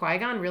like, did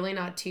Qui-Gon really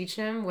not teach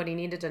him what he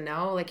needed to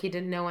know? Like, he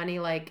didn't know any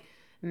like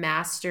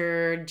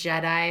master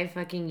Jedi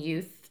fucking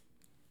youth,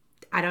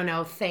 I don't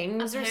know,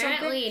 things or something?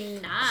 Apparently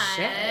not.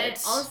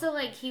 Shit. Also,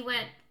 like, he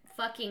went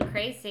fucking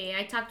crazy.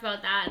 I talked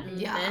about that in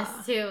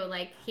this too.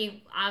 Like,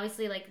 he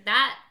obviously like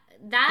that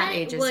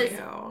ages was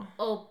you.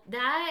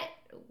 That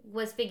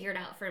was figured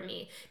out for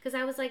me, because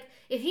I was like,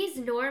 if he's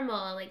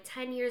normal like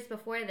 10 years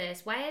before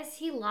this, why has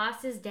he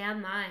lost his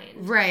damn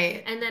mind?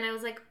 Right. And then I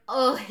was like,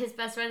 oh, his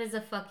best friend is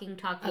a fucking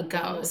talking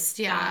ghost.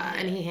 Yeah.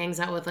 And he hangs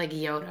out with like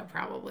Yoda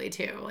probably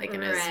too, like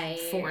in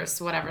his Force,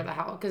 whatever the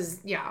hell. Because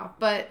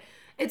but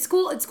it's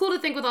cool to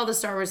think with all the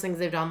Star Wars things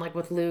they've done, like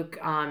with Luke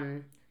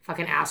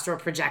fucking astral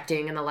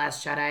projecting in The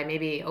Last Jedi.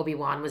 Maybe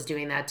Obi-Wan was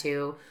doing that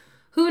too.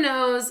 Who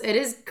knows? It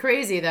is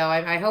crazy though.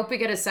 I hope we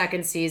get a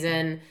second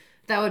season.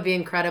 That would be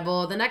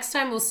incredible. The next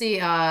time we'll see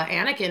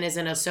Anakin is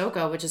in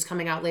Ahsoka, which is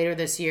coming out later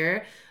this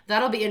year.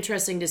 That'll be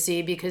interesting to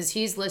see, because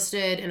he's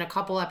listed in a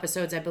couple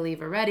episodes, I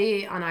believe,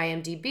 already on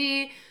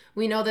IMDb.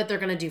 We know that they're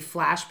going to do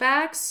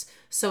flashbacks.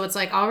 So it's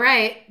like, all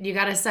right, you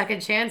got a second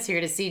chance here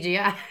to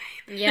CGI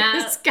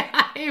this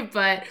guy.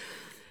 But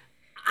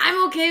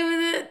I'm okay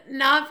with it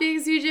not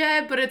being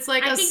CGI, but it's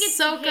like I think it's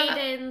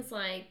Hayden's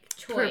like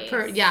choice.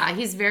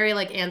 He's very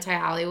like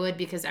anti-Hollywood,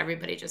 because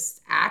everybody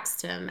just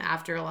axed him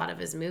after a lot of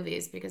his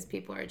movies because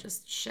people are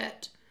just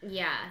shit.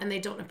 Yeah. And they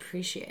don't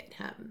appreciate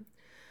him.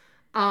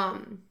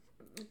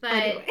 But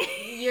anyway.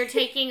 You're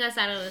taking us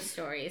out of the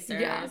story,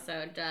 sir.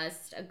 So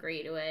just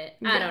agree to it.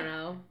 I don't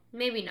know.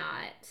 Maybe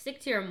not.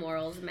 Stick to your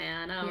morals,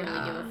 man. I don't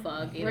really give a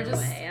fuck either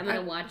way. I'm going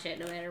to watch it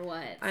no matter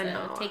what. I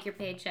know. Take your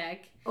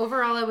paycheck.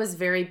 Overall, I was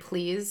very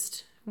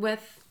pleased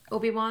with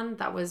Obi-Wan.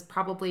 That was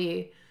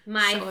probably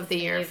my show of the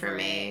year for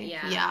me.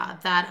 Yeah.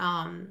 That,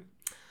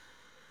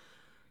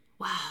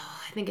 wow.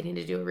 I think I need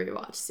to do a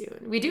rewatch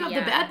soon. We do have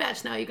the Bad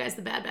Batch now, you guys.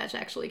 The Bad Batch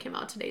actually came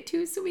out today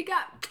too, so we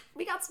got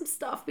some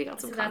stuff. We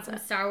got some content. Got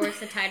some Star Wars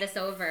to tide us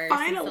over.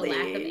 Finally,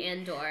 since the lack of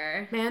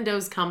Andor.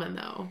 Mando's coming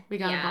though. We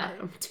gotta buy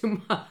him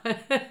too much.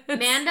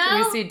 Mando?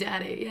 We see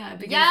Daddy. Yeah, it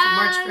begins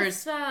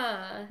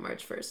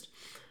March 1st.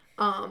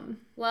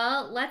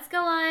 Well, let's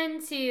go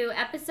on to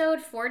episode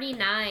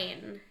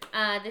 49.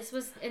 This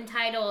was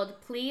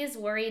entitled "Please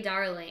Worry,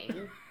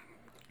 Darling."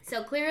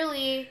 So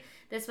clearly,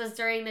 this was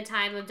during the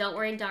time of Don't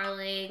Worry,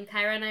 Darling.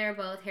 Kyra and I are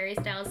both Harry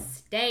Styles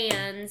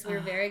stans. We were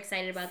very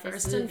excited about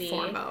this movie. First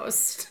and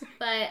foremost.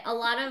 But a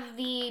lot of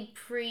the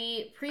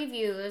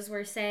previews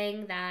were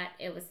saying that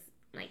it was,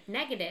 like,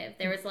 negative.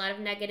 There was a lot of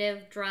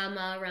negative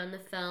drama around the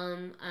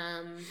film.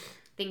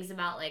 Things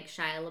about, like,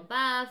 Shia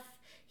LaBeouf.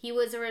 He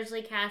was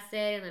originally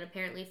casted, and then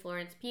apparently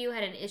Florence Pugh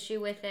had an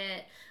issue with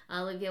it.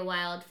 Olivia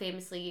Wilde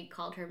famously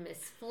called her Miss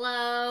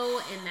Flo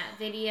in that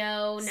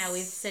video. Now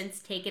we've since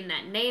taken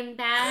that name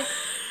back.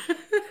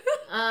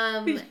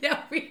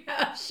 Yeah, we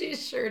have. She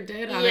sure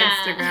did on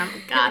Instagram.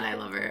 God, I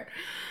love her.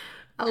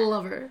 I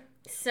love her.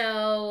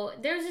 So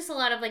there's just a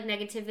lot of like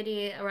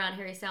negativity around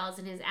Harry Styles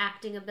and his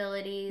acting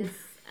abilities,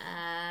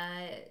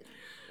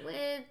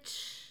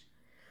 which,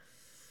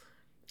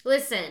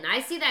 listen,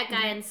 I see that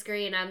guy on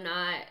screen. I'm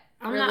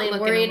really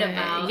worried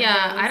about.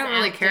 Yeah, I don't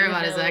really care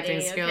about his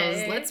acting skills.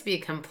 Okay. Let's be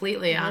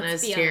completely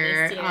honest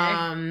here.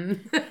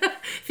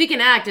 If he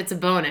can act, it's a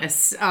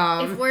bonus.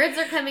 If words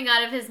are coming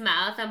out of his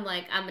mouth, I'm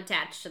like, I'm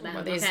attached to them.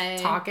 Whether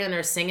he's talking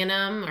or singing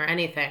them or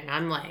anything,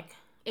 I'm like,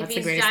 if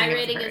he's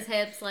gyrating his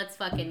hips, let's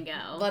fucking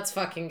go. Let's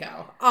fucking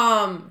go.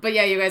 But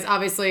yeah, you guys,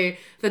 obviously,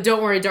 the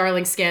Don't Worry,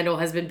 Darling scandal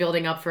has been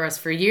building up for us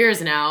for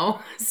years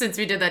now, since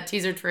we did that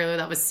teaser trailer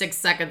that was 6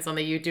 seconds on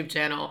the YouTube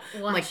channel.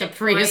 Like the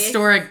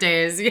prehistoric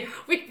days. Yeah,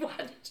 we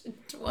watched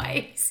it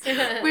twice.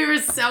 We were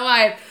so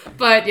hyped.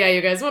 But yeah,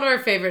 you guys, one of our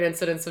favorite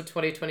incidents of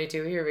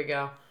 2022. Here we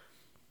go.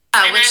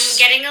 And I'm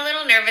getting a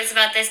little nervous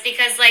about this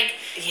because, like,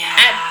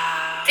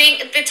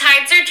 think the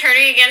tides are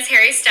turning against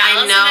Harry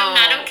Styles, and I'm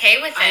not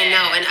okay with it. I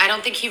know, and I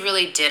don't think he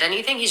really did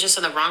anything. He's just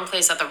in the wrong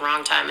place at the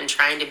wrong time and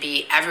trying to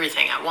be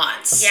everything at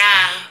once.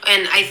 Yeah.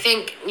 And I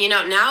think,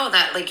 now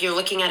that, like, you're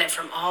looking at it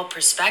from all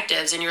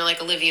perspectives, and you're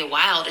like Olivia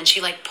Wilde, and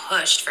she, like,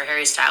 pushed for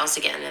Harry Styles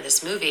to get into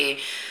this movie.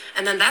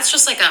 And then that's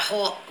just like a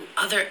whole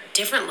other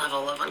different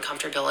level of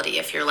uncomfortability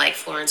if you're like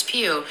Florence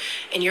Pugh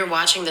and you're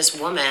watching this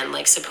woman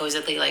like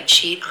supposedly like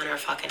cheat on her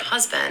fucking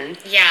husband.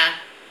 Yeah.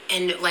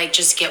 And like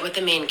just get with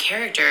the main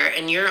character,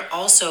 and you're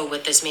also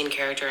with this main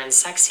character in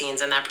sex scenes,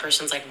 and that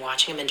person's like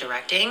watching him and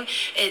directing.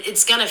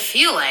 It's gonna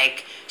feel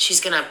like she's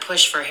gonna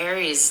push for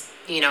Harry's,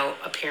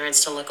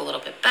 appearance to look a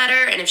little bit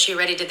better. And if she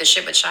already did the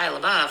shit with Shia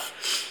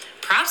LaBeouf,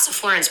 props to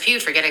Florence Pugh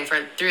for getting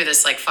through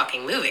this like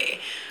fucking movie.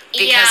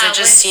 Because it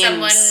just seems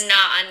someone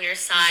not on your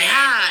side.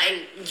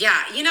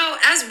 Yeah, and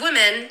as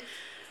women,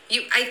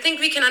 I think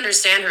we can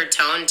understand her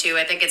tone too.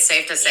 I think it's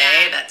safe to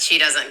say that she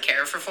doesn't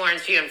care for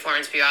Florence Pugh, and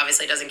Florence Pugh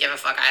obviously doesn't give a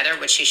fuck either,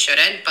 which she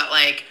shouldn't. But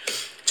like,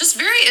 just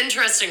very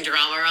interesting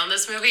drama around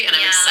this movie, and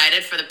I'm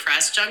excited for the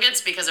press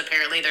junkets because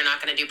apparently they're not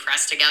going to do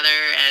press together.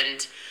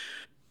 And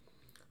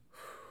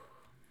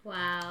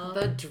wow,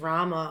 the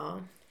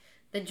drama.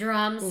 The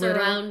drama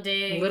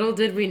surrounding. Little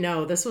did we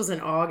know, this was in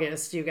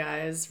August, you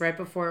guys, right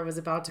before it was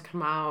about to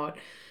come out.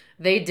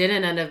 They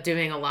didn't end up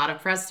doing a lot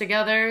of press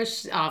together.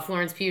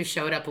 Florence Pugh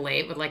showed up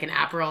late with like an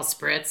Aperol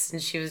spritz,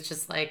 and she was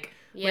just like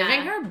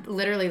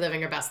literally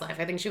living her best life.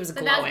 I think she was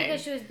glowing. But that's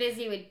because she was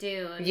busy with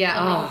Dune.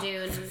 Yeah.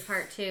 Dune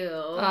part 2.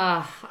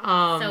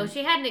 So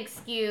she had an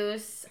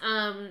excuse.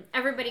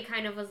 Everybody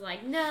kind of was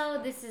like,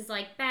 no, this is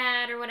like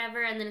bad or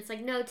whatever. And then it's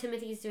like, no,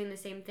 Timothy's doing the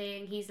same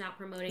thing. He's not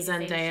promoting the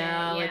same shit.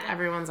 Zendaya, like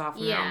everyone's off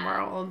in their own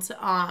world.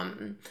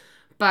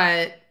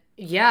 But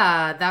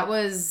yeah,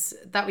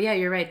 yeah,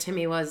 you're right.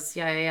 Timmy was,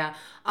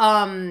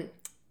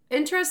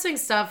 interesting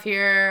stuff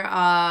here.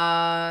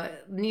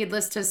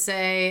 Needless to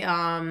say,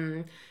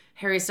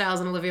 Harry Styles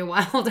and Olivia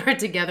Wilde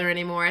aren't together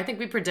anymore. I think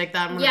we predict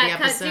that in one of the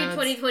episodes. Yeah,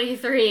 cut to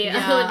 2023.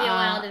 Yeah. Olivia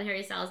Wilde and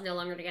Harry Styles no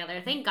longer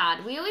together. Thank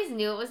God. We always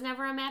knew it was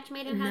never a match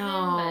made in heaven.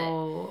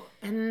 No.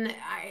 But... And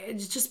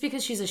it's just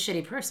because she's a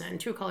shitty person.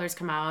 True Colors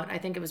come out. I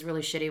think it was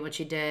really shitty what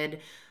she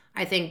did.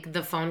 I think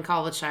the phone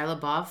call with Shia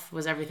LaBeouf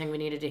was everything we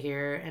needed to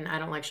hear. And I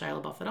don't like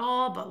Shia LaBeouf at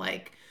all, but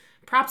like...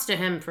 props to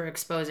him for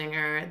exposing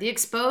her. The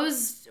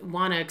exposed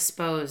want to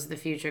expose the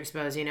future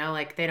exposed,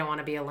 like they don't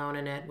want to be alone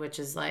in it, which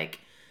is like,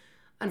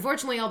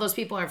 unfortunately, all those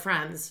people are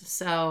friends.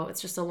 So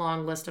it's just a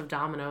long list of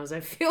dominoes,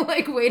 I feel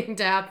like, waiting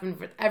to happen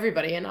for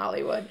everybody in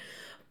Hollywood.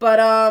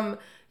 But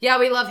yeah,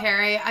 we love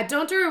Harry.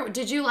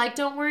 Did you like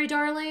Don't Worry,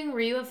 Darling? Were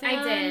you a fan?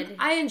 I did.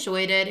 I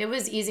enjoyed it. It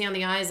was easy on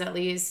the eyes, at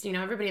least.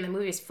 Everybody in the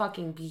movie is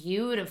fucking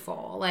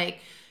beautiful. Like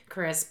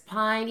Chris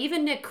Pine,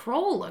 even Nick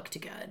Kroll looked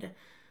good.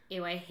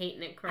 Ew, I hate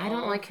Nick Kroll. I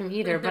don't like him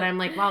either, but I'm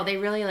like, wow, they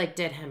really like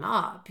did him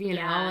up, know?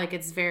 Like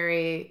it's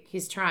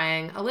he's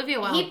trying. Olivia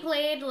Wilde. He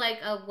played like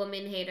a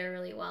woman hater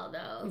really well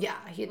though. Yeah,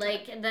 he did.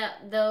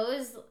 Like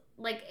those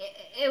like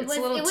it was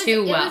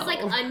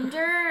like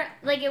under,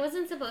 like it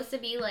wasn't supposed to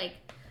be like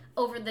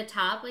over the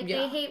top like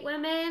they hate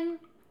women.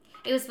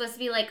 It was supposed to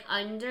be like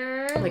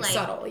under, like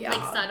subtle,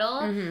 like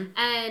subtle,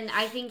 and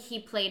I think he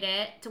played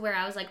it to where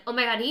I was like, oh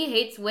my god, he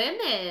hates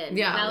women.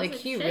 Yeah, like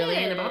he really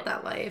ain't about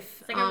that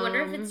life. It's like I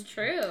wonder if it's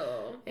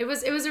true. It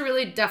was a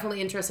really definitely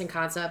interesting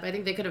concept. I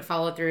think they could have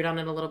followed through on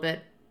it a little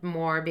bit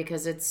more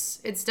because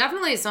it's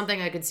definitely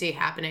something I could see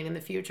happening in the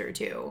future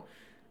too.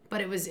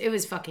 But it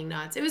was fucking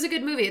nuts. It was a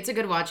good movie. It's a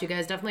good watch, you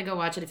guys. Definitely go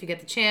watch it if you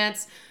get the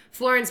chance.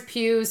 Florence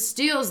Pugh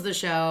steals the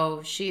show.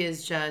 She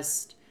is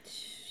just.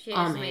 She is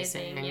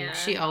amazing. Yeah.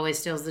 She always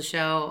steals the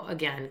show.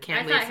 Again,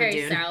 can't wait for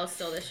Dune. I thought Harry Styles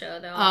stole the show,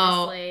 though,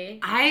 honestly.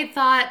 I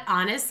thought,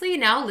 honestly,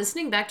 now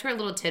listening back to our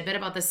little tidbit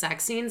about the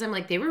sex scenes, I'm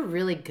like, they were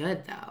really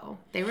good, though.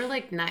 They were,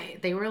 like, nice.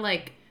 They were,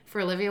 like,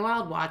 for Olivia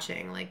Wilde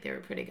watching, like, they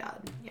were pretty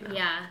good,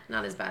 Yeah.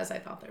 Not as bad as I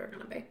thought they were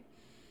going to be.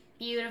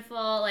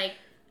 Beautiful. Like,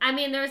 I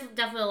mean, there's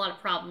definitely a lot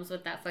of problems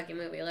with that fucking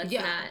movie. Let's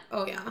not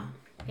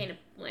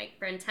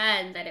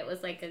pretend that it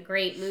was like a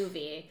great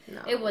movie.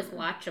 No. It was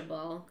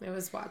watchable. It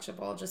was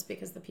watchable just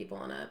because the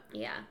people in it.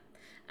 Yeah.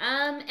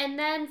 And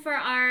then for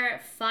our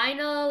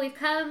final, we've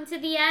come to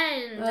the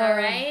end, all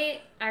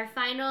right? Our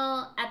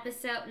final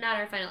episode, not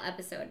our final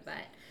episode,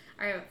 but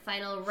our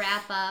final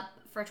wrap up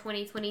for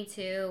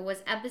 2022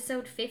 was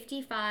episode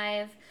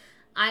 55,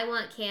 I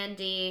Want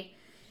Candy.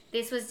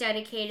 This was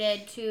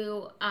dedicated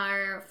to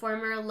our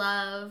former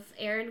love,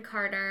 Aaron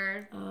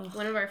Carter,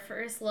 one of our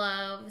first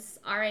loves,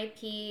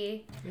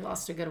 R.I.P. We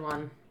lost a good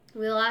one.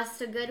 We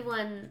lost a good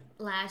one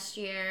last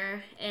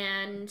year,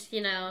 and,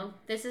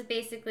 this is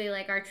basically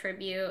like our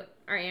tribute,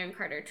 our Aaron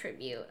Carter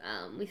tribute.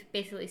 We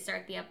basically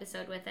start the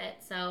episode with it,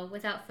 so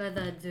without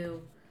further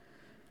ado.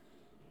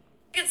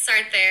 We could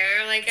start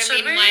there.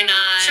 Why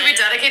not? Should we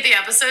dedicate the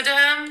episode to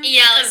him?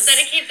 Yeah, let's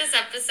dedicate this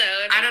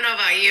episode. I don't know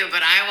about you,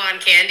 but I Want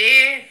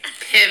Candy,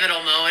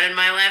 pivotal moment in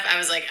my life. I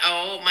was like,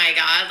 oh my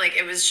God. Like,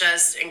 it was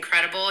just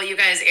incredible. You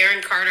guys,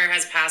 Aaron Carter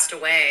has passed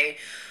away.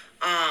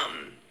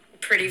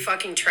 pretty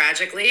fucking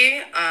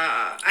tragically.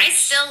 I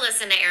still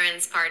listen to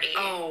Aaron's Party.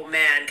 Oh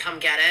man, come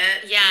get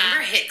it. Yeah.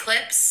 Remember Hit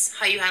Clips?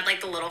 How you had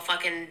like the little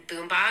fucking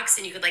boombox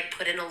and you could like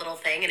put in a little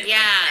thing and it would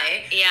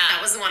play? Yeah.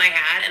 That was the one I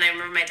had, and I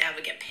remember my dad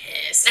would get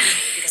pissed at me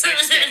because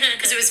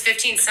because it was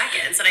 15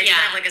 seconds and I didn't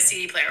have like a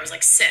CD player. I was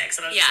like 6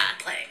 and I was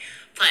just like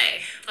play.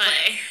 Like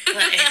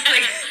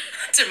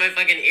to my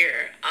fucking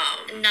ear.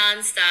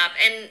 Nonstop.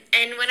 And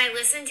when I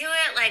listened to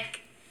it,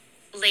 like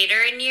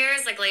later in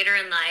years, like later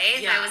in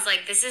life, I was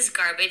like, this is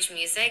garbage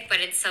music, but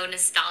it's so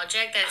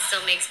nostalgic that it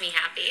still makes me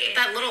happy.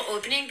 That little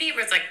opening beat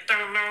where it's like,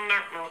 oh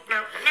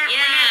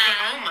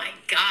my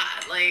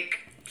god, like,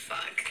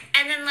 fuck.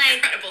 And then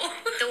like, incredible.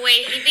 The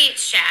way he beat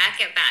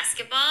Shaq at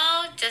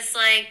basketball, just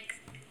like,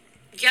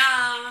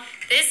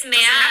 this man,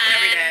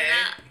 every day.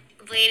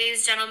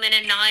 Ladies, gentlemen,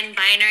 and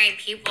non-binary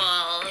people,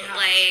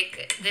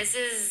 like, this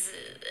is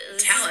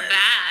talent.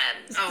 Bad.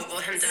 Oh, well,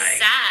 him dying.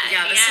 Sad.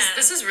 Yeah,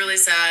 this is really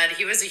sad.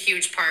 He was a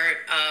huge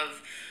part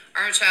of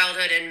our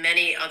childhood and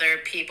many other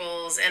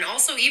people's. And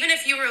also, even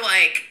if you were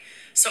like,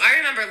 so I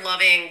remember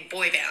loving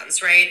boy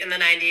bands, right? In the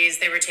 90s,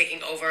 they were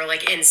taking over,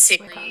 like,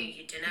 NSYNC.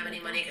 He didn't have any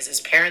money because his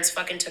parents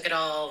fucking took it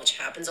all, which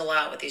happens a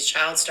lot with these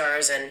child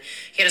stars. And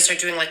he had to start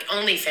doing, like,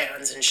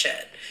 OnlyFans and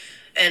shit.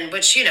 And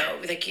which, you know,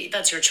 like,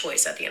 that's your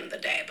choice at the end of the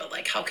day. But,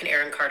 like, how can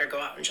Aaron Carter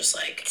go out and just,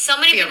 like, so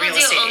many people do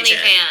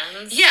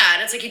OnlyFans. Yeah,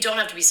 and it's like you don't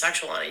have to be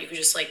sexual on it. You can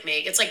just, like,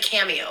 it's like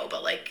Cameo,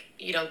 but, like,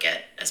 you don't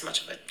get as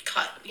much of a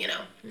cut, you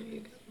know?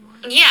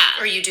 Yeah.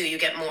 Or you do, you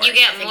get more. You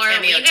get more,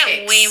 you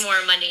get way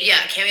more money.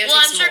 Yeah, Cameo takes more.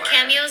 Well, I'm sure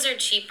Cameos are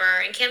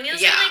cheaper, and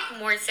Cameos are, like,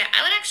 more sad.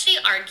 I would actually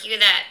argue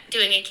that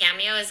doing a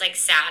Cameo is, like,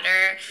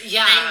 sadder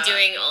than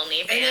doing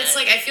OnlyFans. And it's,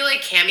 like, I feel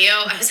like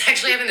Cameo, I was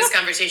actually having this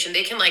conversation,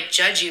 they can, like,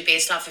 judge you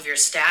based off of your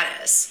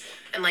status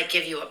and, like,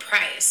 give you a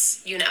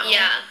price, you know?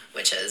 Yeah.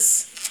 Which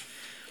is,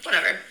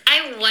 whatever.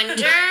 I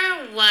wonder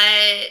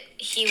what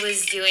he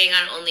was doing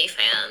on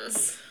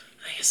OnlyFans.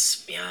 I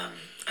guess, yeah.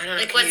 I don't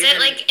know. Like, was it,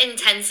 like,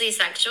 intensely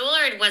sexual,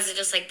 or was it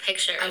just, like,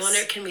 pictures? I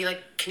wonder, can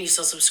you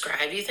still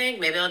subscribe, do you think?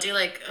 Maybe I'll do,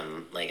 like a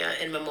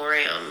In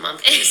Memoriam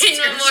month. In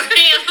Memoriam month,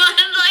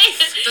 like...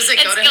 Does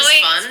it go to his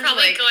fund? It's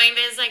probably going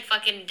to his, like,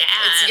 fucking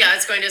dad.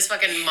 It's going to his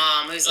fucking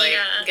mom, who's, like,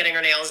 getting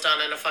her nails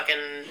done in a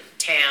fucking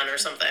tan or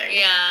something.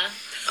 Yeah.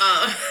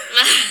 I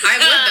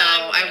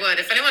would.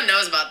 If anyone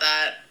knows about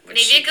that. Maybe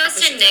it goes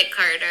to Nick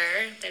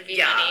Carter. That'd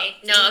be funny.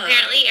 No,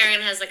 apparently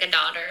Aaron has, like, a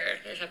daughter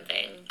or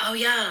something. Oh,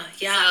 yeah.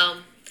 So...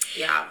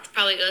 yeah.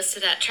 Probably goes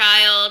to that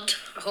child.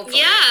 Hopefully.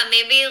 Yeah,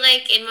 maybe,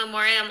 like, In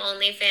Memoriam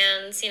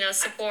OnlyFans, you know,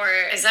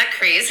 support. Is that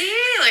crazy?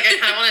 Like, I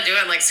kind of want to do it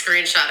and, like,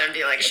 screenshot and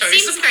be like, show you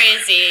some... Seems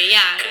crazy,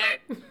 yeah.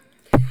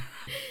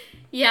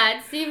 Yeah,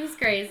 it seems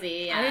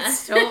crazy, yeah.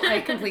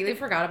 I completely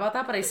forgot about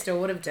that, but I still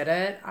would have did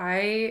it.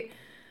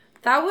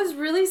 That was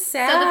really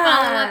sad. So the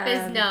follow-up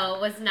is no,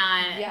 it was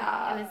not.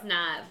 Yeah. It was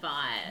not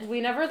bought.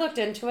 We never looked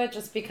into it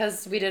just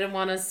because we didn't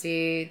want to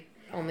see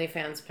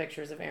OnlyFans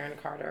pictures of Aaron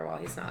Carter while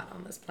he's not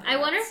on this planet. I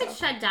wonder if it's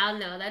shut down,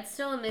 though. That's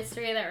still a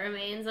mystery that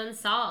remains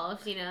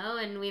unsolved, you know,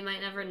 and we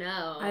might never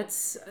know.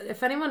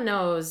 If anyone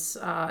knows,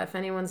 if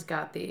anyone's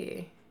got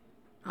the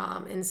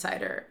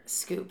insider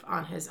scoop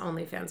on his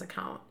OnlyFans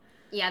account.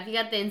 Yeah, if you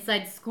got the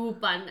inside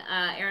scoop on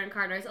Aaron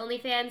Carter's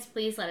OnlyFans,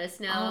 please let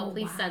us know.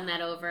 Send that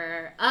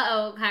over.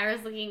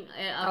 Kyra's looking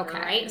it up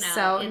right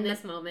now in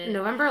this moment.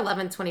 November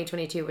 11th,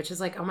 2022, which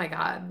is like, oh my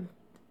God.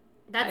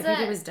 I think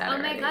he was dead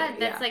already. My God,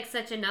 that's like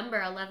such a number,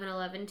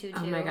 111122.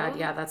 Oh my God,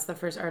 yeah, that's the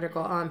first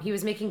article. He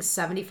was making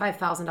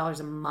 $75,000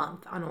 a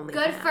month on OnlyFans.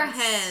 Good for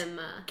him.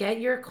 Get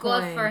your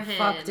coin. Good for him.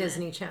 Fuck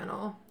Disney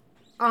Channel.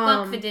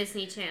 Fuck the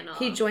Disney Channel.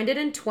 He joined it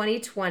in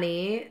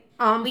 2020.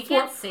 We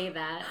can't say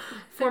that.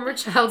 Former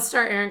child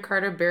star Aaron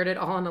Carter bared it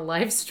all on a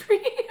live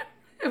stream.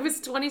 It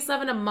was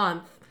 $27 a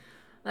month.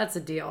 That's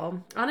a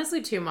deal.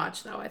 Honestly, too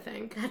much, though, I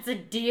think. That's a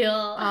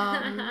deal.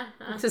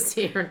 To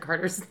see Aaron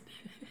Carter's...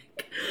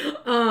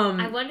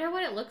 I wonder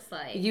what it looks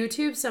like.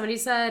 YouTube, somebody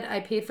said,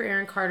 I paid for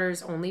Aaron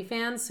Carter's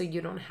OnlyFans, so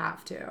you don't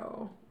have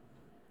to.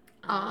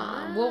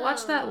 We'll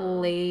watch that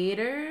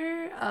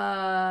later.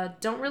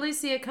 Don't really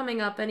see it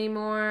coming up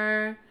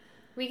anymore.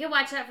 We could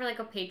watch that for like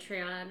a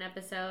Patreon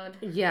episode.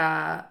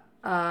 Yeah.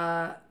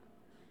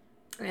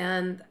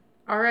 And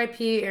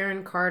R.I.P.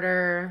 Aaron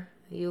Carter,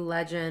 you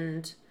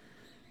legend.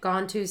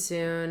 Gone too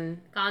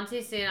soon. Gone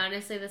too soon.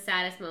 Honestly, the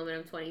saddest moment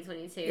of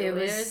 2022. There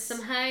was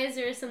some highs,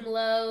 there was some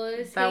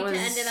lows. Hate to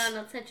end it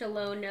on such a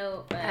low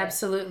note. But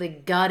absolutely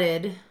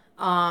gutted.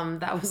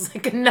 That was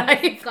like a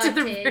knife to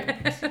the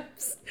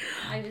ribs.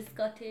 I was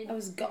gutted. I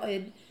was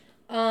gutted.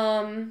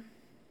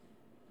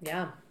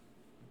 Yeah.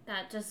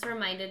 That just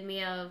reminded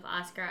me of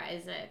Oscar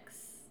Isaac's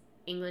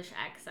English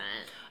accent.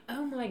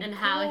 Oh my god. And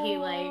how he it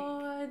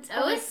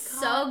was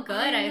so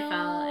good, I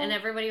felt. And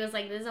everybody was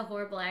like, this is a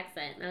horrible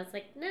accent. And I was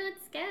like, no,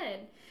 it's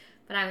good.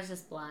 But I was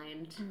just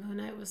blind. Moon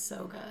Knight was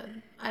so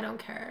good. I don't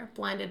care.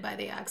 Blinded by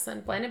the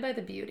accent. Blinded by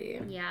the beauty.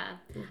 Yeah.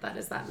 That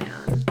is that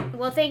man.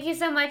 Well, thank you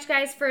so much,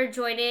 guys, for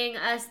joining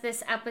us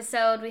this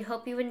episode. We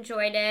hope you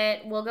enjoyed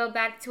it. We'll go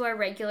back to our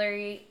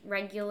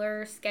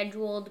regular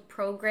scheduled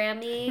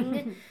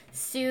programming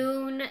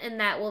soon, and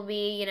that will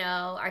be, you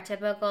know, our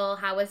typical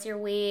how was your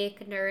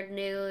week, nerd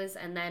news,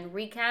 and then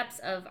recaps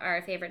of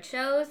our favorite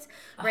shows.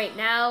 Right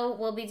now,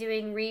 we'll be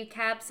doing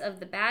recaps of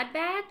The Bad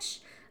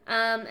Batch.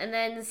 And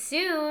then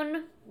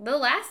soon, The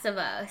Last of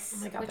Us,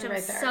 oh my God, which I'm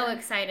right there. so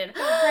excited.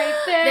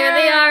 Right there. There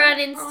they are on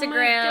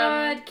Instagram. Oh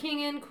my God,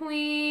 King and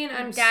Queen.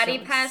 I'm Daddy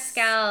so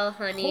Pascal,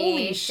 honey.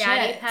 Holy shit.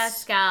 Daddy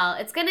Pascal.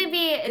 It's gonna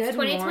be. It's Good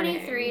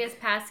 2023 morning. is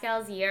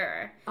Pascal's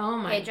year. Oh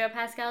my. Pedro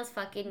Pascal's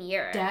fucking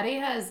year. Daddy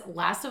has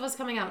Last of Us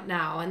coming out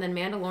now, and then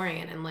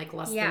Mandalorian in like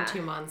less than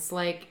 2 months.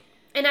 Like.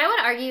 And I would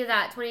argue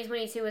that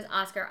 2022 was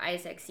Oscar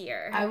Isaac's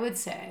year. I would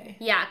say.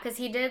 Yeah, because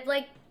he did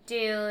like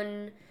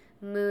Dune,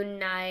 Moon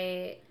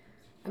Knight.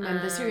 And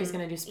then this year he's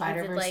going to do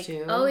Spider-Verse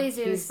too. Oh, he's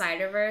doing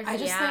Spider-Verse, I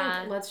just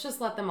think, let's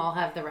just let them all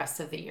have the rest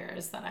of the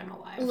years that I'm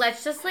alive.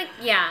 Let's just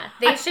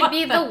they should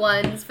be the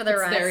ones for the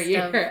rest of the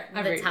year.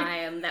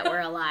 Time that we're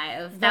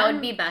alive. That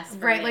would be best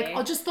for me.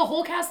 Like, just the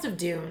whole cast of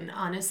Dune,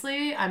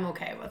 honestly, I'm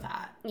okay with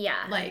that.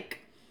 Yeah. Like,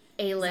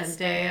 A-listers.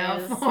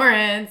 Zendaya,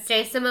 Florence.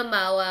 Jason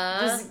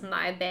Momoa,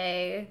 my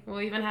bae.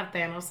 We'll even have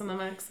Thanos in the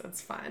mix.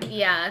 It's fine.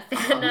 Yeah,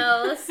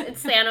 Thanos.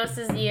 It's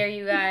Thanos' year,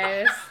 you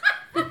guys.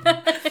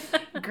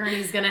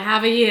 Gurney's gonna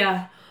have a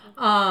year.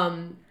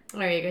 All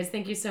right, you guys,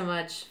 thank you so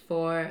much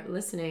for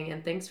listening,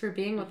 and thanks for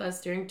being with us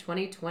during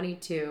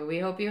 2022. We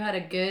hope you had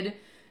a good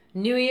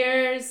New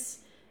Year's,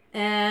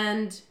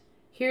 and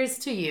here's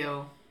to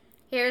you.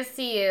 Here's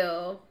to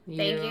you.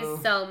 Thank you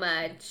so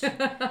much.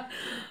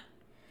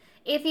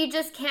 If you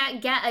just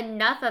can't get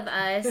enough of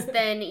us,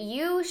 then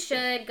you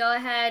should go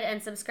ahead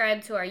and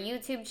subscribe to our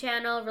YouTube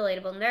channel,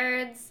 Relatable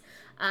Nerds.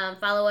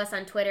 Follow us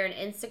on Twitter and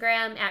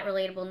Instagram at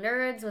Relatable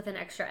Nerds with an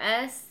extra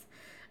S.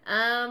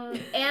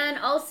 And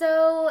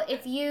also,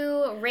 if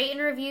you rate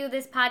and review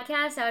this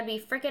podcast, that would be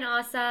freaking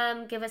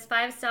awesome. Give us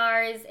 5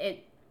 stars.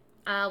 It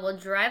will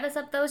drive us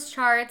up those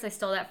charts. I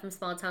stole that from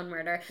Small Town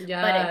Murder.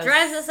 Yes. But it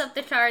drives us up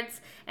the charts,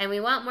 and we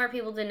want more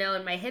people to know.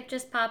 And my hip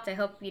just popped. I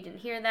hope you didn't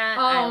hear that.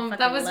 Oh, I fucking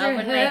that was love your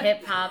when hip? my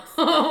hip pops.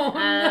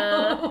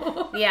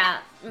 No. Yeah,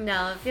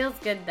 no, it feels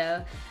good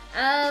though.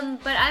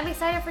 But I'm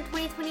excited for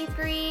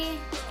 2023,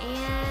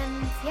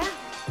 and yeah,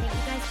 thank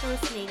you guys for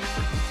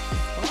listening.